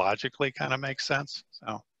it logically kind of makes sense.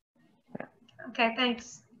 So. Okay,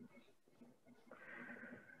 thanks.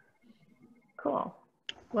 Cool.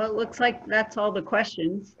 Well, it looks like that's all the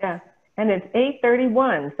questions. Yeah. And it's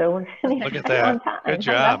 8:31, so we're going Look at to on that. time. Good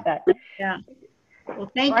job. Yeah.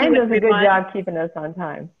 Well, thank Brian you, does a good everyone. job keeping us on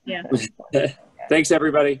time. Yeah. Thanks,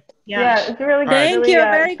 everybody. Yeah, it's really good. Thank Really, you.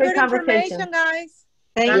 Very good conversation. information, guys.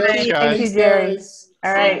 Thank Thanks, you. guys. Thank you, Jerry.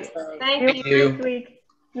 All right. Thank See you. next week.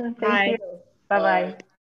 Thank Bye. you. Bye-bye.